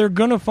 they're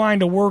going to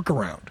find a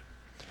workaround,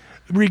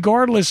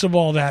 regardless of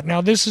all that. Now,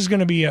 this is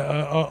going to be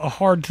a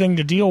hard thing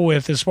to deal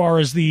with as far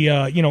as the,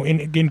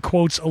 in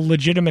quotes, a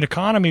legitimate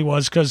economy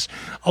was, because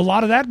a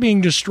lot of that being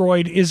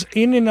destroyed is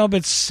in and of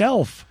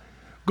itself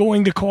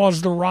going to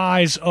cause the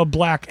rise of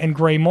black and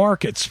gray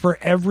markets for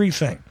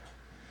everything.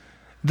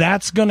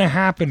 That's going to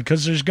happen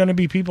because there's going to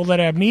be people that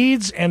have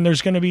needs, and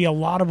there's going to be a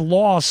lot of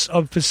loss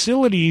of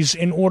facilities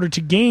in order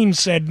to gain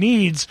said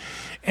needs,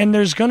 and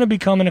there's going to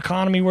become an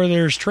economy where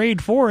there's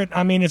trade for it.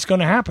 I mean, it's going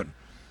to happen.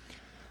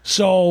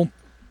 So,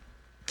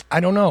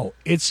 I don't know.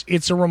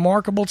 It's a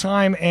remarkable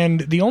time,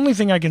 and the only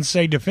thing I can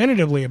say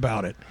definitively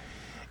about it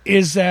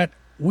is that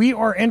we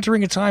are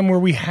entering a time where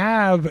we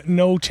have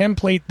no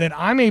template that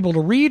I'm able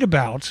to read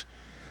about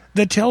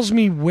that tells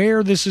me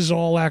where this is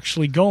all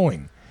actually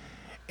going.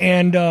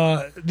 And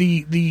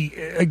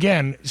the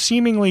again,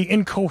 seemingly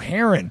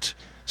incoherent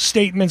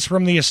statements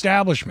from the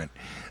establishment,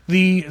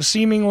 the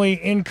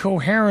seemingly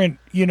incoherent,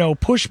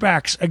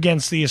 pushbacks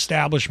against the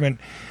establishment,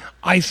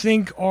 I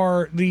think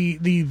are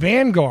the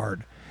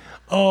vanguard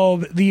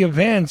of the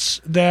events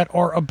that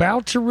are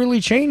about to really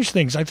change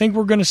things. I think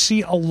we're going to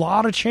see a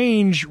lot of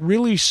change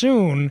really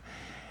soon.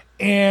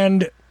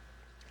 And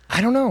I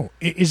don't know.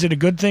 Is it a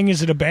good thing?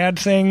 Is it a bad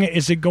thing?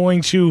 Is it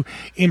going to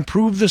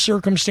improve the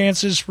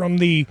circumstances from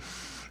the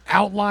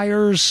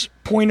outliers'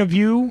 point of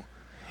view?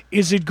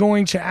 Is it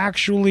going to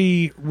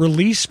actually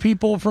release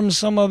people from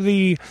some of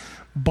the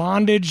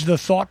bondage, the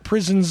thought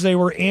prisons they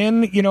were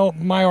in?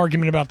 My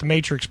argument about the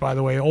Matrix, by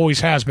the way, always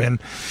has been,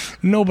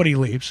 nobody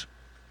leaves.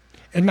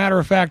 As a matter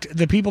of fact,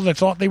 the people that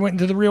thought they went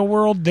into the real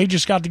world, they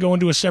just got to go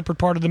into a separate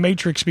part of the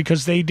Matrix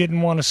because they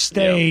didn't want to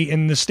stay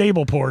in the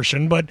stable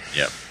portion. But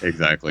yeah,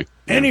 exactly.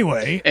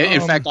 Anyway, in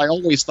fact, I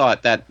always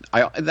thought that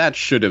that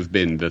should have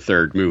been the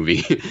third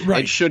movie.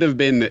 Right. It should have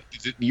been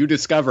you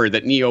discover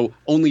that Neo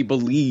only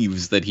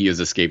believes that he has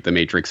escaped the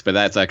Matrix, but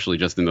that's actually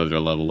just another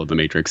level of the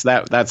Matrix.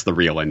 That's the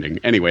real ending.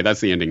 Anyway,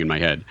 that's the ending in my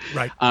head.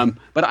 Right.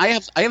 But I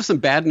have some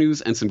bad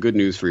news and some good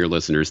news for your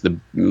listeners.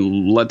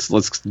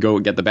 Let's go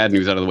get the bad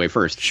news out of the way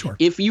first. Sure.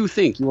 If you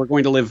think you are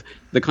going to live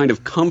the kind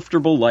of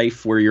comfortable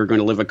life where you're going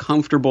to live a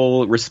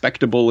comfortable,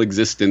 respectable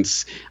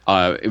existence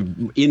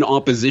in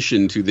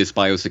opposition to this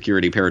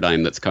biosecurity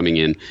paradigm that's coming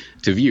in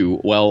to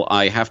view, well,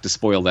 I have to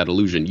spoil that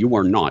illusion. You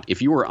are not.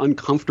 If you are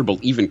uncomfortable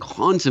even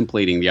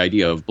contemplating the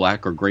idea of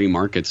black or gray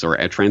markets or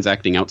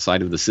transacting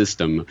outside of the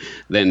system,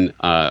 then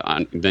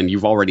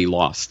you've already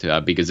lost.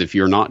 Because if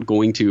you're not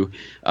going to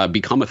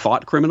become a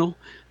thought criminal,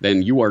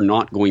 then you are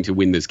not going to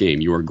win this game.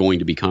 You are going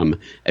to become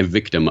a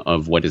victim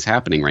of what is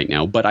happening right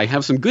now. But I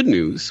have some good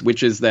news,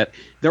 which is that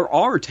there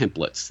are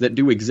templates that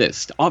do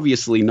exist.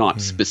 Obviously not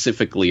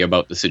specifically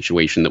about the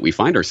situation that we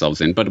find ourselves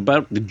in, but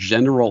about the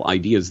general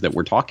ideas that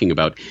we're talking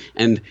about.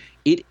 And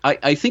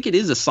I think it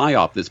is a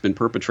psyop that's been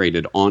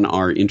perpetrated on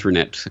our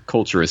internet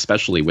culture,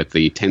 especially with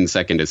the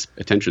 10-second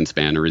attention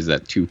span, or is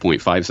that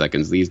 2.5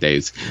 seconds these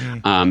days,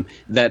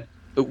 that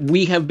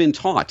we have been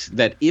taught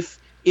that if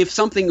if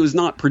something was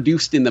not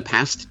produced in the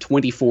past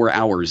 24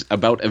 hours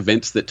about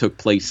events that took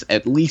place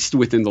at least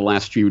within the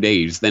last few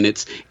days, then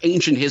it's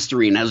ancient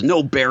history and has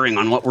no bearing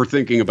on what we're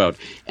thinking about.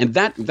 And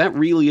that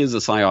really is a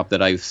psyop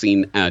that I've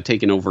seen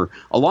taken over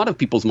a lot of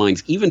people's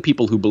minds, even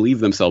people who believe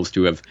themselves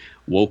to have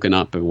woken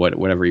up, or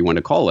whatever you want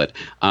to call it.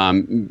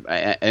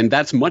 And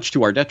that's much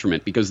to our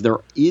detriment, because there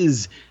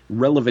is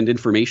relevant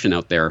information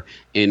out there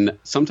in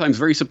sometimes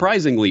very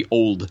surprisingly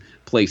old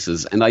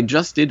places. And I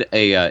just did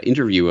a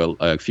interview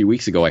a few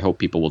weeks ago, I hope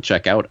people will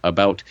check out,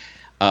 about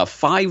a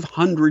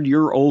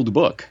 500-year-old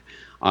book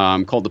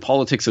called The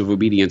Politics of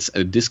Obedience,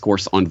 a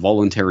Discourse on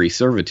Voluntary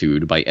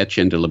Servitude by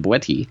Etienne de la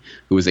Boétie,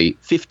 who was a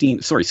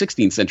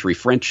 16th century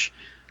French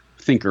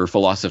thinker,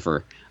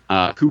 philosopher,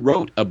 who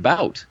wrote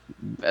about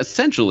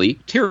essentially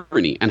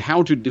tyranny and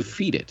how to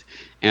defeat it.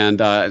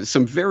 And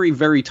some very,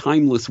 very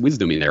timeless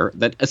wisdom in there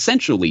that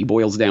essentially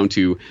boils down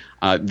to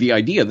the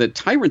idea that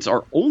tyrants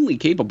are only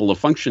capable of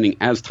functioning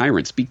as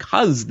tyrants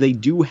because they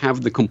do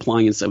have the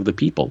compliance of the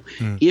people.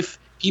 If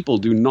people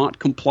do not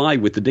comply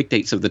with the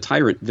dictates of the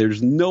tyrant,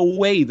 there's no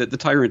way that the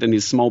tyrant and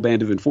his small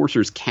band of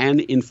enforcers can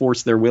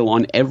enforce their will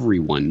on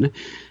everyone.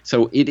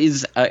 So it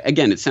is,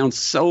 again, it sounds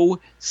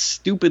so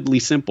stupidly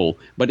simple,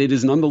 but it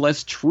is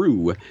nonetheless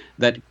true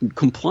that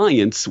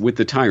compliance with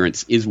the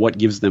tyrants is what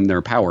gives them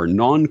their power.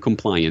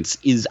 Non-compliance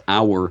is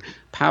our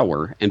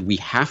power, and we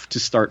have to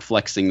start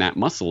flexing that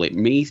muscle.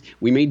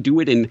 We may do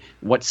it in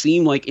what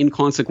seem like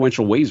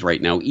inconsequential ways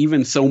right now,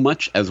 even so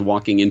much as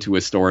walking into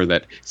a store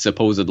that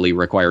supposedly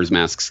requires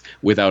masks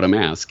without a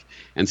mask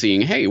and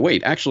seeing, hey,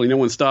 wait, actually no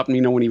one stopped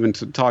me, no one even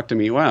talked to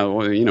me. Wow,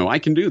 well, I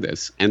can do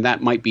this. And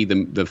that might be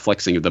the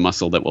flexing of the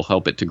muscle that will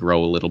help it to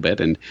grow a little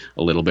bit and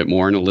a little bit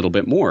more and a little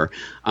bit more.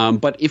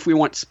 But if we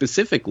want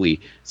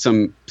specifically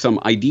some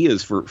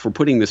ideas for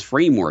putting this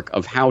framework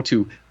of how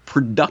to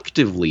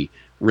productively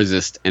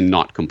resist and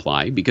not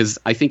comply, because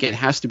I think it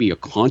has to be a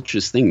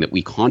conscious thing that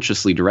we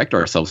consciously direct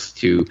ourselves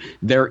to,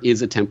 there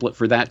is a template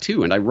for that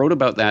too. And I wrote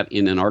about that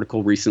in an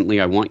article recently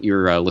I want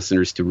your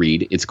listeners to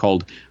read. It's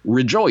called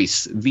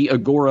Rejoice, the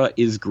Agora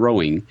is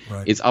Growing.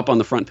 Right. It's up on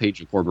the front page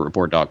of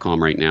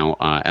CorbettReport.com right now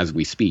as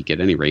we speak, at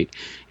any rate.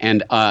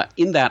 And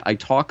in that I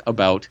talk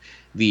about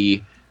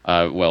the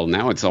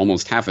now it's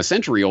almost half a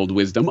century old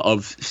wisdom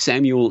of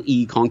Samuel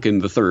E. Konkin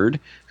III,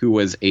 who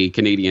was a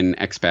Canadian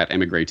expat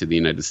emigre to the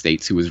United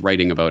States who was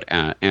writing about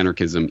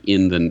anarchism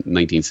in the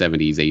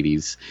 1970s,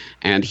 80s.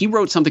 And he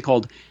wrote something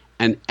called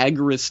an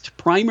agorist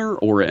primer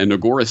or an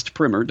agorist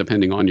primer,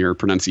 depending on your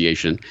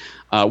pronunciation,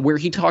 where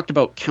he talked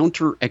about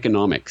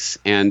counter-economics.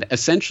 And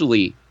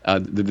essentially,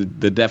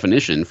 the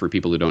definition, for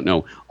people who don't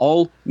know,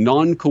 all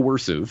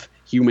non-coercive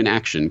human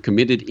action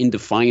committed in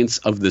defiance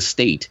of the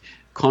state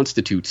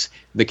constitutes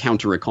the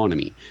counter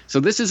economy. So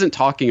this isn't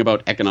talking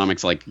about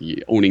economics like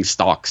owning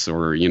stocks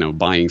or,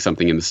 buying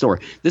something in the store.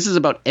 This is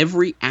about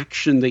every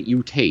action that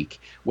you take,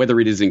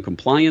 whether it is in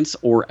compliance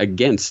or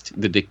against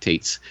the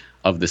dictates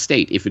of the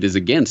state. If it is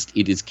against,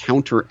 it is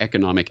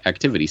counter-economic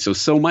activity.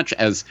 So much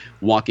as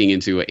walking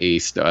into a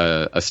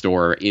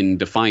store in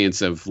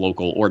defiance of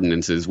local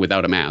ordinances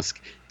without a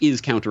mask is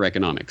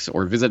counter-economics,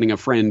 or visiting a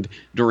friend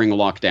during a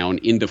lockdown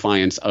in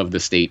defiance of the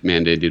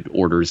state-mandated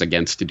orders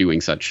against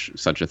doing such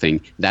a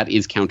thing. That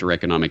is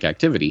counter-economic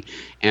activity.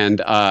 And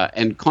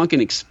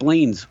Konkin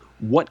explains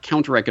what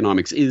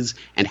counter-economics is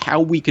and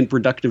how we can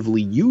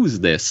productively use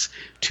this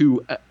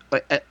to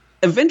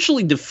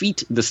eventually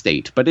defeat the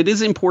state. But it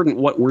is important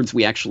what words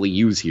we actually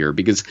use here,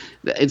 because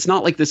it's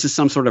not like this is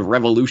some sort of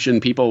revolution,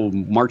 people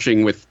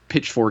marching with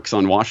pitchforks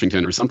on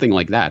Washington or something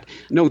like that.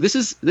 No, this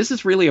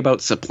is really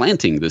about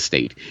supplanting the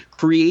state,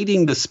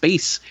 creating the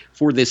space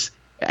for this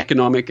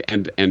economic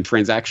and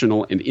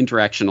transactional and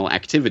interactional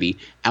activity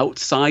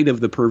outside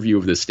of the purview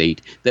of the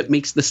state that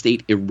makes the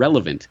state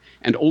irrelevant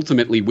and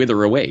ultimately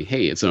wither away.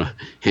 Hey,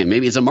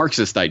 maybe it's a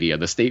Marxist idea.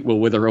 The state will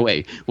wither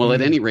away. Well,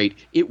 at any rate,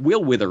 it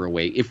will wither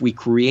away if we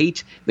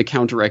create the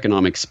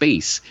counter-economic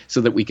space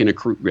so that we can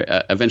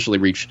eventually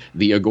reach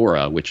the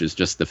agora, which is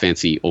just the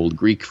fancy old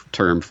Greek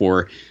term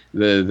for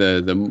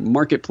the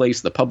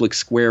marketplace, the public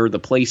square, the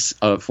place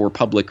for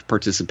public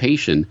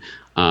participation.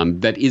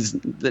 That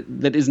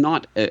is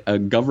not a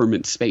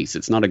government space.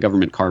 It's not a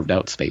government carved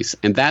out space.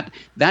 And that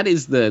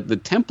is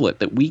the template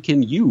that we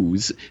can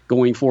use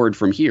going forward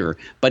from here.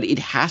 But it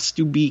has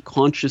to be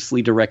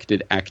consciously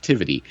directed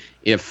activity.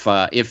 If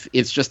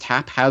it's just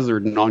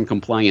haphazard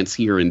non-compliance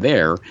here and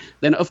there,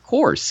 then of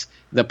course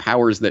the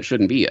powers that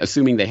shouldn't be,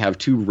 assuming they have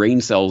two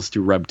brain cells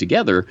to rub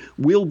together,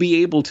 will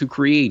be able to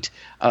create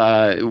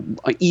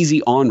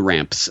easy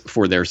on-ramps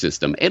for their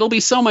system. It'll be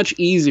so much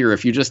easier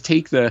if you just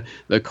take the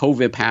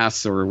COVID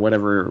pass or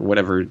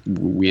whatever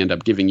we end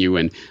up giving you,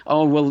 and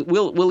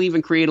we'll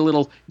even create a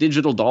little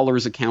digital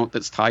dollars account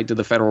that's tied to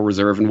the Federal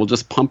Reserve, and we'll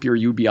just pump your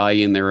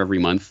UBI in there every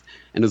month.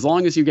 And as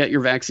long as you get your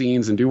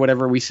vaccines and do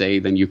whatever we say,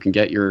 then you can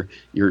get your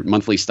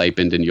monthly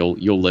stipend, and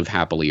you'll live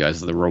happily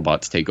as the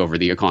robots take over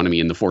the economy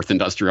in the fourth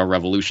industrial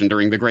revolution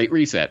during the Great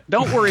Reset.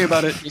 Don't worry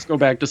about it. Just go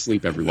back to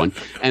sleep, everyone.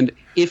 And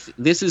if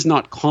this is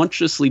not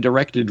consciously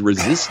directed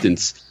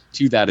resistance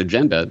to that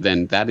agenda,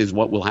 then that is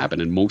what will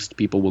happen, and most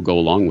people will go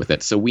along with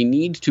it. So we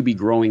need to be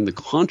growing the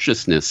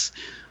consciousness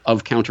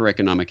of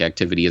counter-economic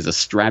activity as a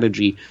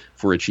strategy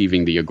for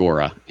achieving the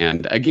agora.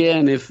 And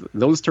again, if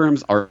those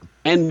terms are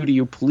brand new to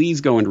you,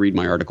 please go and read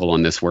my article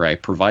on this where I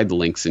provide the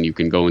links, and you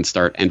can go and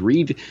start and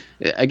read,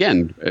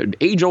 again,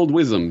 age-old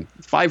wisdom,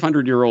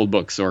 500-year-old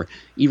books, or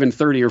even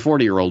 30 or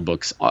 40-year-old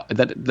books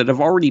that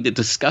have already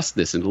discussed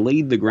this and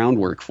laid the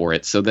groundwork for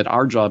it, so that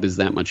our job is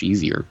that much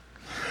easier.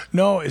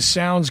 No, it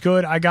sounds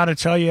good. I got to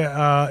tell you,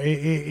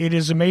 it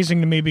is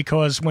amazing to me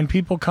because when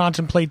people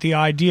contemplate the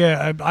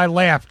idea, I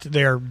laughed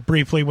there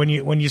briefly when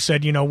you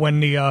said,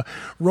 when the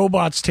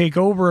robots take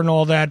over and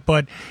all that.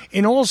 But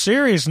in all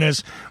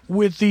seriousness,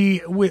 with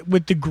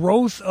the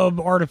growth of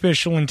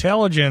artificial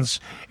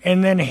intelligence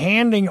and then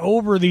handing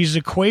over these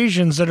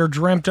equations that are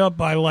dreamt up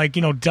by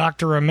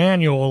Dr.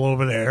 Emmanuel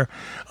over there,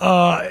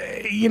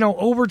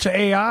 over to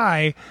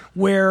AI,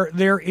 where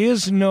there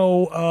is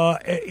no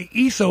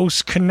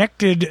ethos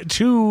connected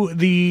to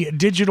the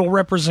digital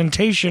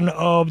representation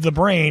of the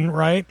brain,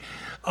 right?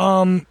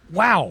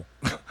 Wow.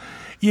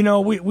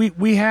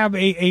 We have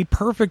a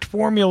perfect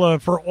formula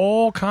for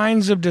all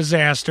kinds of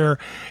disaster.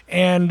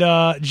 And,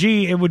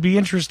 it would be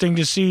interesting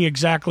to see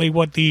exactly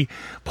what the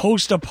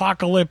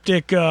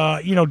post-apocalyptic,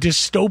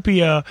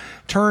 dystopia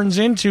turns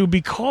into,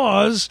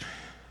 because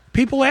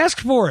people ask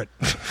for it.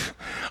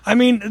 I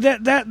mean,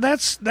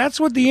 that's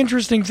what the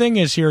interesting thing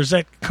is here, is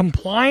that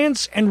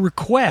compliance and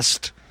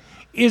request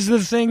is the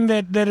thing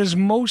that is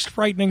most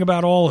frightening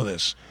about all of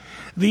this.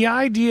 The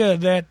idea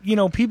that,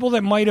 people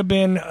that might have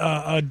been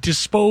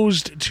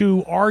disposed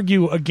to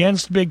argue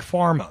against Big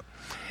Pharma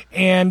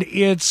and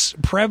its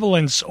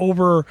prevalence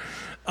over,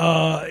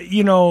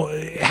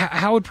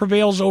 how it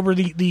prevails over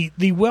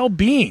the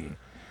well-being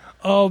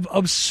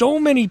of so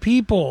many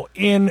people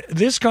in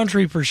this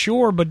country for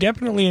sure, but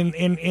definitely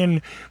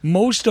in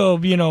most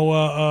of,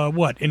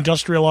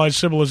 industrialized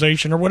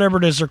civilization or whatever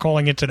it is they're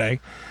calling it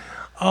today.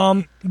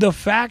 The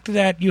fact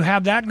that you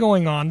have that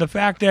going on, the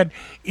fact that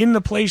in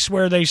the place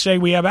where they say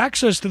we have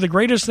access to the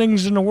greatest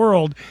things in the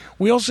world,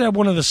 we also have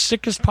one of the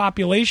sickest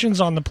populations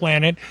on the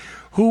planet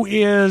who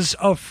is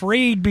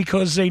afraid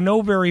because they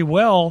know very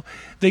well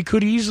they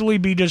could easily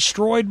be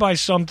destroyed by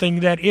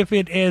something that, if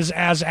it is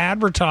as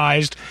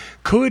advertised,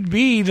 could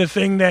be the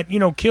thing that,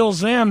 kills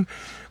them.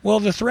 Well,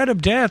 the threat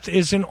of death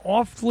is an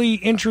awfully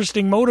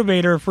interesting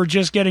motivator for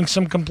just getting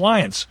some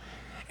compliance.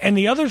 And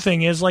the other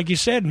thing is, like you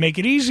said, make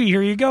it easy.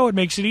 Here you go. It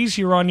makes it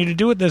easier on you to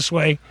do it this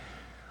way.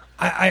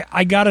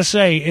 I gotta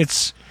say,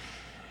 it's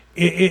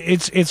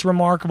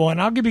remarkable.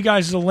 And I'll give you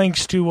guys the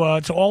links to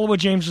all of what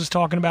James was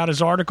talking about, his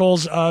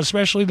articles,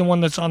 especially the one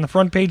that's on the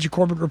front page of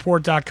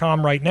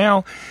CorbettReport.com right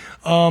now.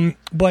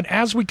 But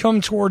as we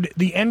come toward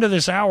the end of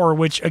this hour,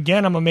 which,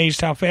 again, I'm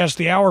amazed how fast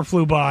the hour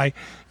flew by,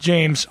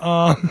 James.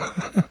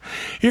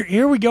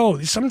 Here we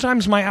go.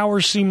 Sometimes my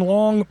hours seem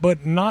long,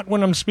 but not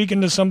when I'm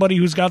speaking to somebody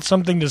who's got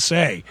something to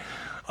say.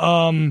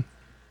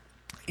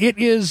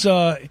 It's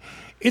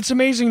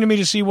amazing to me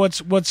to see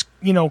what's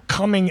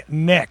coming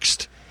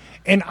next.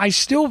 And I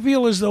still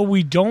feel as though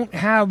we don't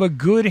have a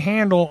good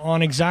handle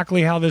on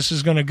exactly how this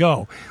is going to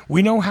go.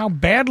 We know how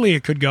badly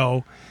it could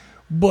go,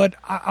 but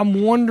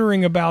I'm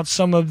wondering about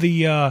some of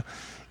the,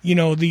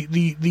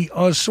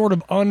 sort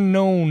of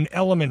unknown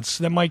elements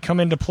that might come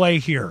into play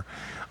here.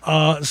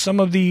 Some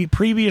of the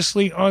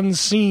previously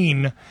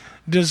unseen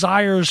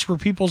desires for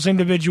people's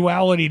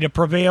individuality to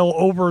prevail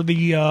over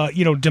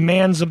the,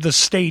 demands of the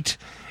state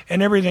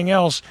and everything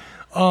else.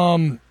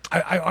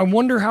 I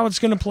wonder how it's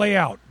going to play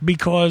out,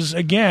 because,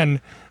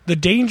 again, the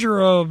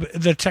danger of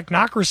the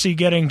technocracy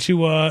getting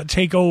to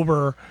take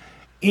over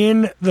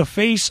in the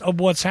face of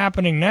what's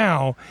happening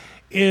now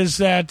is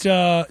that,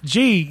 a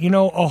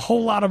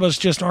whole lot of us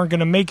just aren't going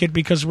to make it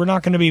because we're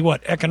not going to be,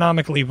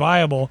 economically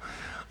viable.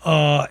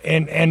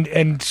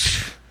 And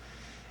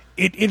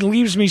it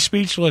leaves me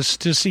speechless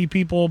to see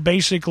people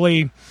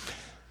basically,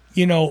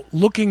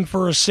 looking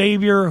for a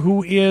savior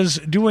who is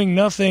doing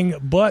nothing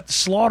but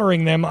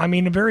slaughtering them. I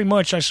mean, very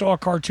much, I saw a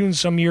cartoon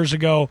some years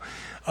ago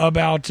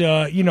about,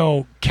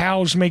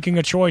 cows making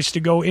a choice to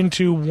go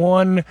into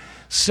one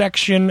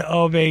section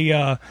of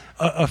a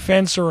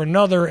fence or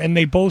another, and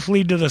they both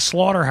lead to the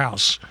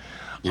slaughterhouse.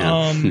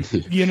 Yeah.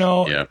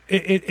 Yeah.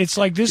 It's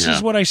like this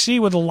is what I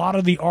see with a lot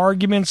of the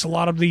arguments, a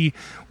lot of the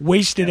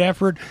wasted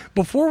effort.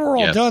 Before we're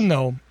all done,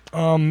 though,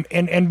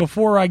 and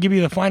before I give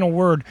you the final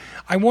word,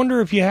 I wonder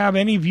if you have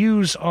any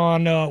views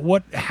on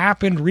what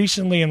happened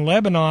recently in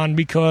Lebanon,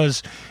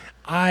 because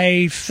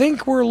I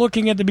think we're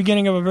looking at the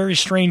beginning of a very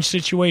strange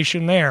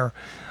situation there.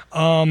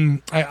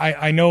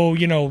 I know,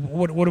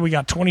 what do we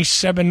got?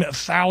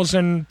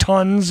 27,000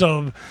 tons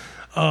of,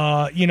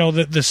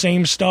 the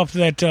same stuff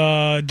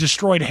that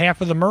destroyed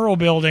half of the Murrow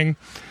building,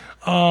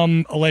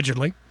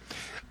 allegedly.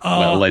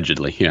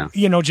 Allegedly, yeah.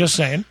 Just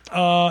saying.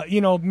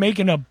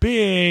 Making a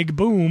big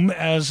boom,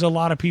 as a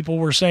lot of people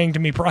were saying to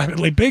me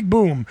privately. Big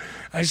boom.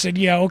 I said,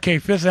 yeah, okay,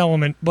 Fifth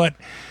Element. But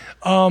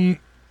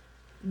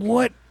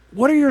what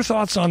What are your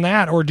thoughts on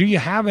that, or do you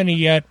have any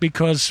yet?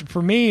 Because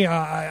for me,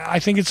 I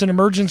think it's an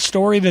emergent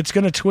story that's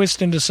going to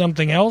twist into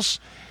something else,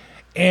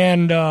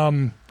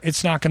 and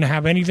it's not going to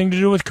have anything to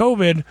do with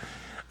COVID.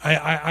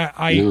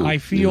 I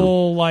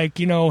feel like,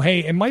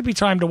 hey, it might be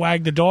time to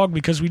wag the dog,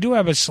 because we do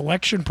have a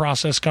selection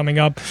process coming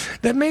up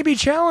that may be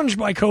challenged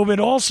by COVID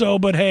also,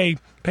 but hey,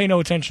 pay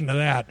no attention to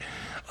that.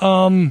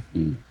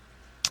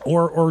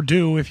 Or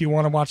do, if you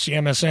want to watch the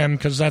MSM,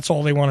 because that's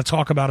all they want to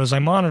talk about as I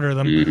monitor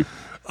them.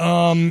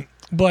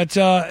 But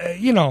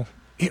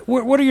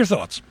what are your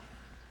thoughts?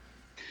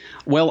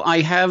 Well,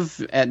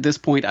 at this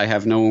point, I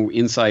have no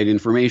inside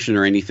information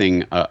or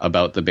anything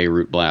about the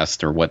Beirut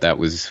blast or what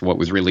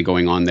was really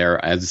going on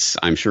there. As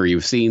I'm sure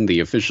you've seen, the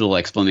official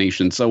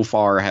explanation so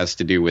far has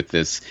to do with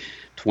this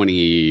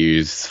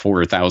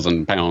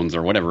 24,000 pounds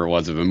or whatever it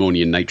was of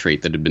ammonium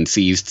nitrate that had been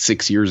seized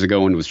 6 years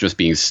ago and was just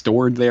being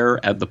stored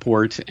there at the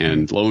port.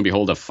 And lo and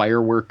behold, a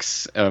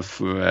fireworks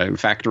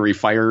factory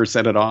fire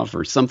set it off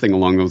or something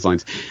along those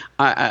lines.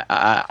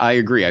 I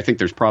agree. I think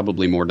there's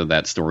probably more to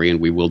that story,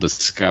 and we will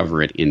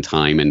discover it in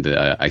time. And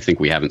I think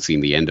we haven't seen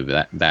the end of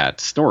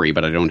that story,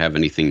 but I don't have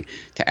anything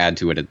to add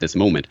to it at this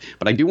moment.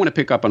 But I do want to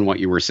pick up on what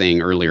you were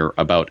saying earlier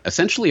about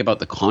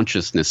the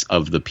consciousness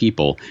of the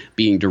people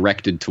being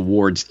directed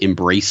towards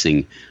embracing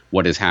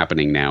what is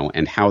happening now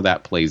and how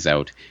that plays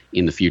out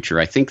in the future.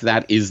 I think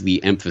that is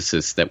the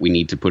emphasis that we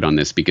need to put on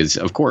this, because,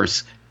 of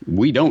course,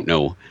 we don't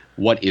know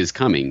what is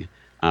coming.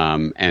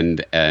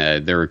 And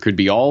there could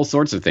be all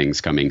sorts of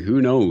things coming.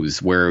 Who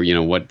knows where,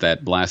 what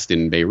that blast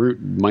in Beirut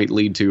might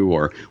lead to,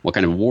 or what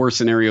kind of war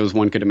scenarios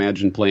one could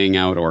imagine playing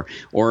out, or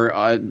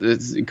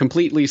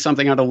completely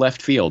something out of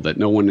left field that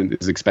no one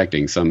is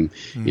expecting.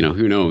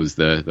 Who knows?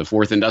 The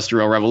fourth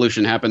industrial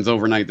revolution happens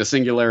overnight, the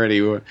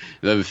singularity,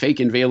 the fake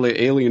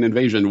alien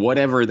invasion,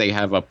 whatever they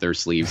have up their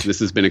sleeves.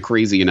 This has been a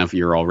crazy enough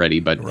year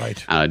already, but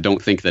right.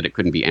 Don't think that it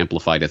couldn't be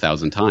amplified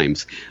 1,000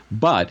 times.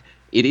 But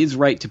it is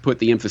right to put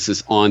the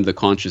emphasis on the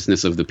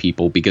consciousness of the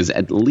people, because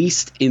at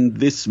least in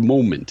this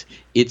moment,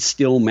 it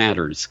still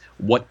matters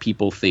what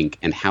people think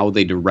and how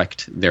they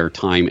direct their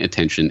time,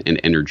 attention,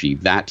 and energy.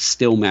 That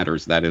still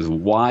matters. That is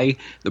why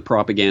the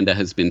propaganda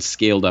has been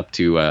scaled up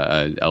to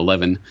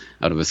 11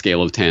 out of a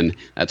scale of 10.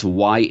 That's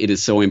why it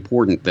is so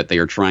important that they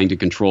are trying to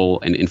control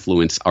and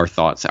influence our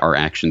thoughts, our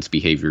actions,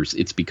 behaviors.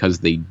 It's because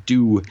they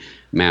do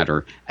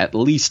matter, at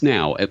least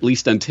now, at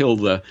least until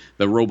the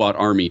robot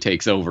army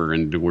takes over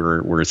and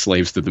we're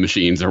slaves to the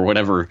machines, or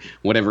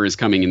whatever is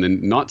coming in the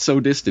not so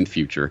distant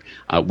future.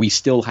 We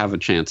still have a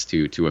chance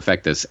to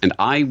affect this. And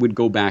I would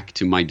go back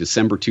to my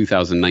December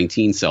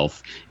 2019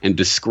 self and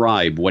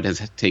describe what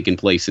has taken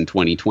place in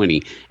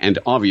 2020. And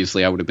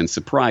obviously I would have been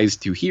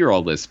surprised to hear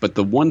all this, but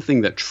the one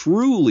thing that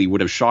truly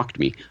would have shocked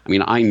me, I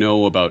mean, I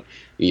know about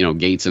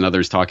Gates and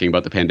others talking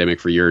about the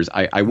pandemic for years.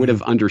 I would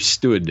have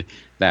understood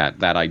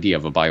that idea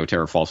of a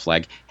bioterror false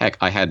flag. Heck,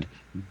 I had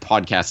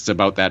podcasts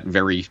about that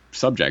very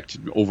subject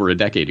over a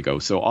decade ago.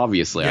 So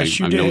obviously yes,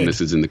 I've known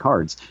this is in the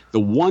cards. The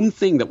one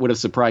thing that would have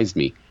surprised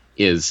me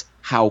is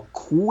how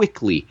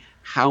quickly,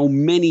 how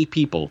many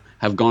people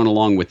have gone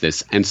along with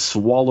this and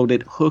swallowed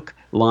it hook,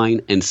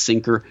 line, and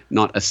sinker,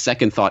 not a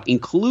second thought,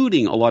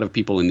 including a lot of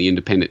people in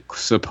the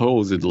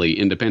supposedly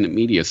independent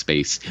media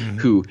space,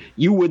 who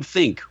you would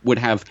think would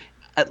have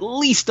at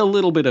least a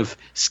little bit of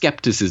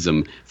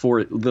skepticism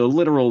for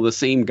the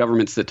same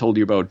governments that told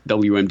you about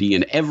WMD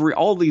and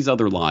all these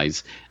other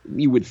lies.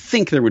 You would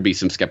think there would be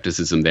some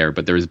skepticism there,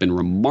 but there has been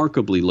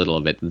remarkably little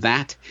of it.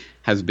 That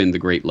has been the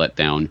great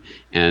letdown.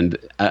 And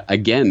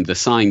again, the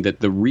sign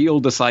that the real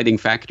deciding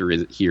factor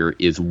here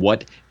is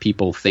what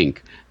people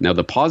think. Now,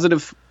 the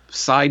positive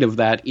side of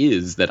that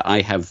is that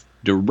I have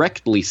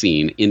directly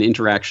seen in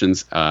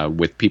interactions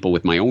with people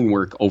with my own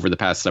work over the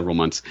past several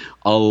months,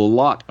 a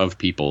lot of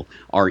people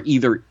are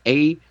either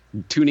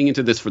tuning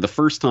into this for the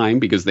first time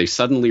because they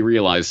suddenly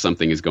realize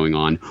something is going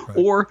on, right,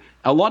 or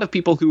a lot of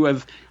people who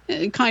have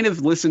kind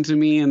of listened to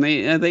me and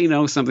they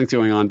know something's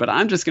going on, but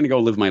I'm just going to go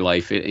live my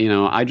life.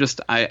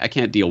 I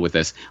can't deal with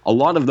this. A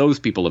lot of those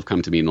people have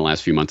come to me in the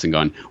last few months and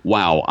gone,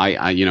 wow,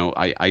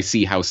 I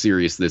see how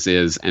serious this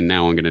is, and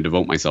now I'm going to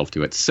devote myself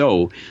to it.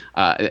 So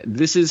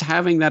this is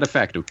having that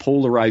effect of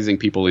polarizing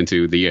people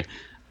into the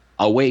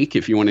awake,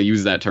 if you want to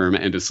use that term,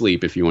 and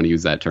asleep, if you want to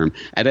use that term.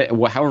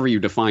 However you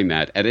define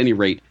that, at any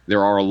rate,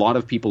 there are a lot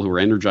of people who are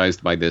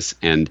energized by this,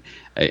 and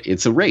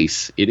it's a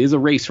race. It is a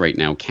race right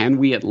now. Can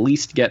we at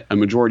least get a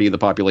majority of the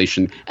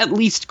population at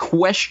least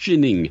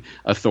questioning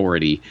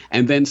authority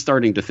and then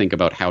starting to think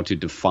about how to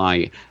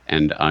defy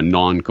and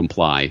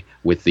non-comply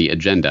with the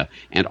agenda?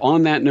 And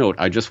on that note,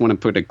 I just want to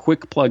put a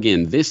quick plug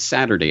in. This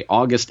Saturday,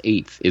 August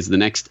 8th, is the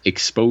next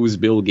Expose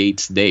Bill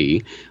Gates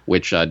Day,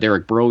 which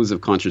Derek Brose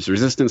of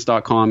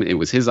ConsciousResistance.com, it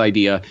was his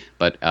idea,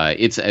 but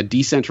it's a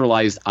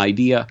decentralized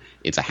idea.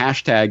 It's a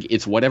hashtag.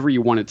 It's whatever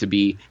you want it to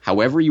be,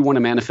 however you want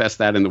to manifest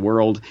that in the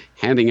world,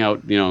 handing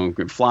out,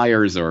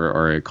 flyers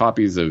or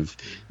copies of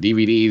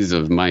DVDs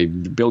of my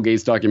Bill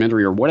Gates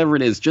documentary or whatever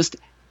it is. Just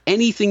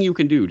anything you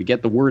can do to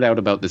get the word out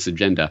about this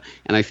agenda.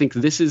 And I think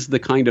this is the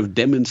kind of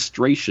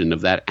demonstration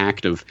of that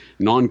act of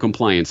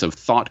non-compliance, of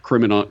thought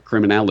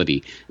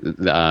criminality,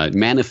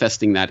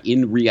 manifesting that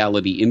in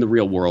reality, in the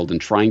real world, and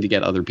trying to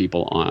get other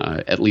people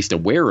at least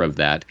aware of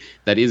that.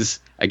 That is,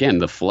 again,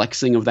 the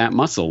flexing of that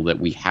muscle that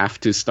we have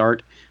to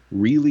start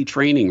really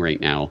training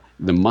right now,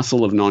 the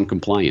muscle of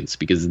non-compliance,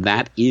 because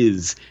that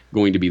is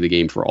going to be the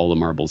game for all the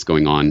marbles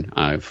going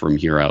on from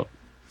here out.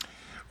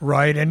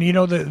 Right. And,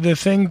 the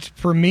thing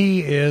for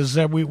me is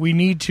that we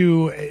need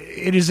to,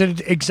 it is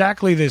at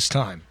exactly this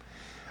time.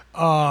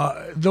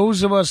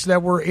 Those of us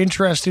that were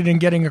interested in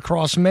getting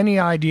across many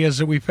ideas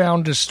that we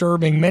found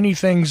disturbing, many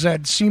things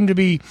that seem to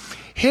be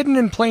hidden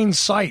in plain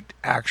sight,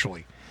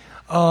 actually.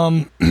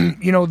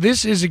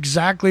 This is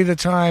exactly the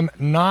time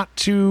not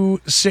to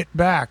sit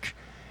back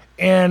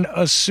and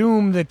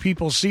assume that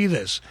people see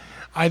this.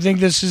 I think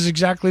this is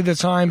exactly the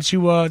time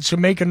to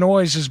make a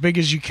noise as big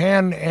as you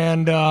can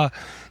and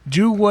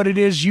do what it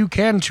is you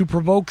can to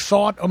provoke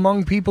thought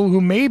among people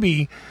who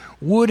maybe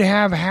would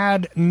have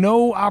had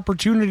no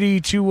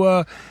opportunity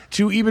to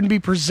even be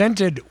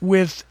presented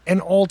with an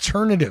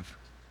alternative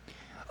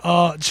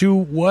to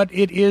what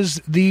it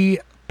is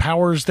the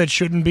powers that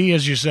shouldn't be,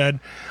 as you said,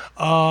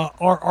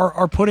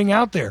 are putting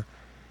out there.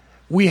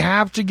 We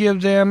have to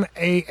give them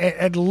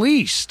at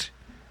least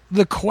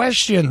the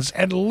questions,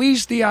 at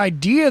least the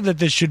idea that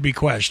this should be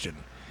questioned.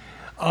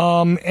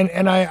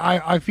 And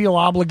I feel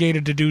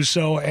obligated to do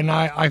so, and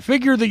I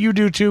figure that you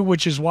do too,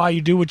 which is why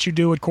you do what you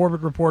do at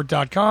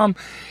CorbettReport.com.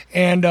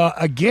 And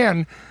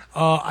again,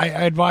 I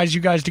advise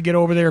you guys to get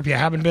over there. If you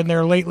haven't been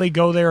there lately,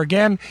 go there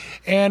again.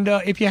 And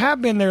if you have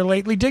been there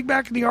lately, dig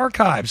back in the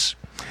archives.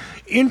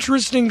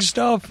 Interesting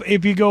stuff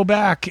if you go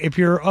back. If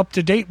you're up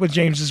to date with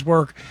James's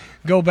work,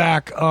 go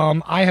back.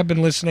 I have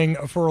been listening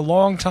for a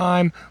long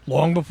time,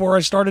 long before I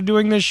started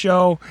doing this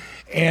show,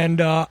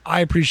 and I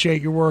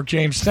appreciate your work,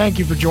 James. Thank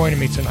you for joining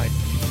me tonight.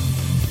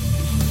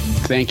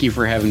 Thank you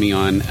for having me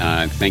on.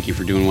 Thank you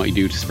for doing what you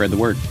do to spread the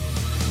word.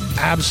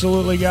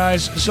 Absolutely,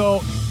 guys. So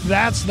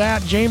that's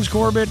that. James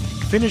Corbett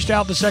finished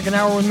out the second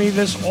hour with me.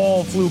 This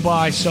all flew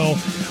by, so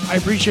I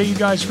appreciate you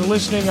guys for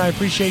listening. I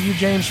appreciate you,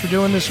 James, for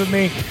doing this with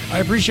me. I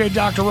appreciate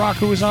Dr. Rock,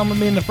 who was on with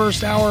me in the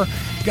first hour.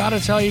 Got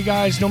to tell you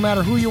guys, no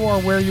matter who you are,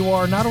 where you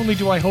are, not only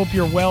do I hope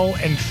you're well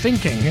and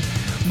thinking,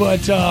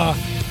 but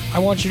I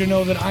want you to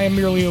know that I am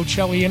merely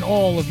Ocelli, and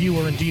all of you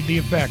are indeed the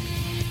effect.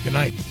 Good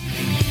night.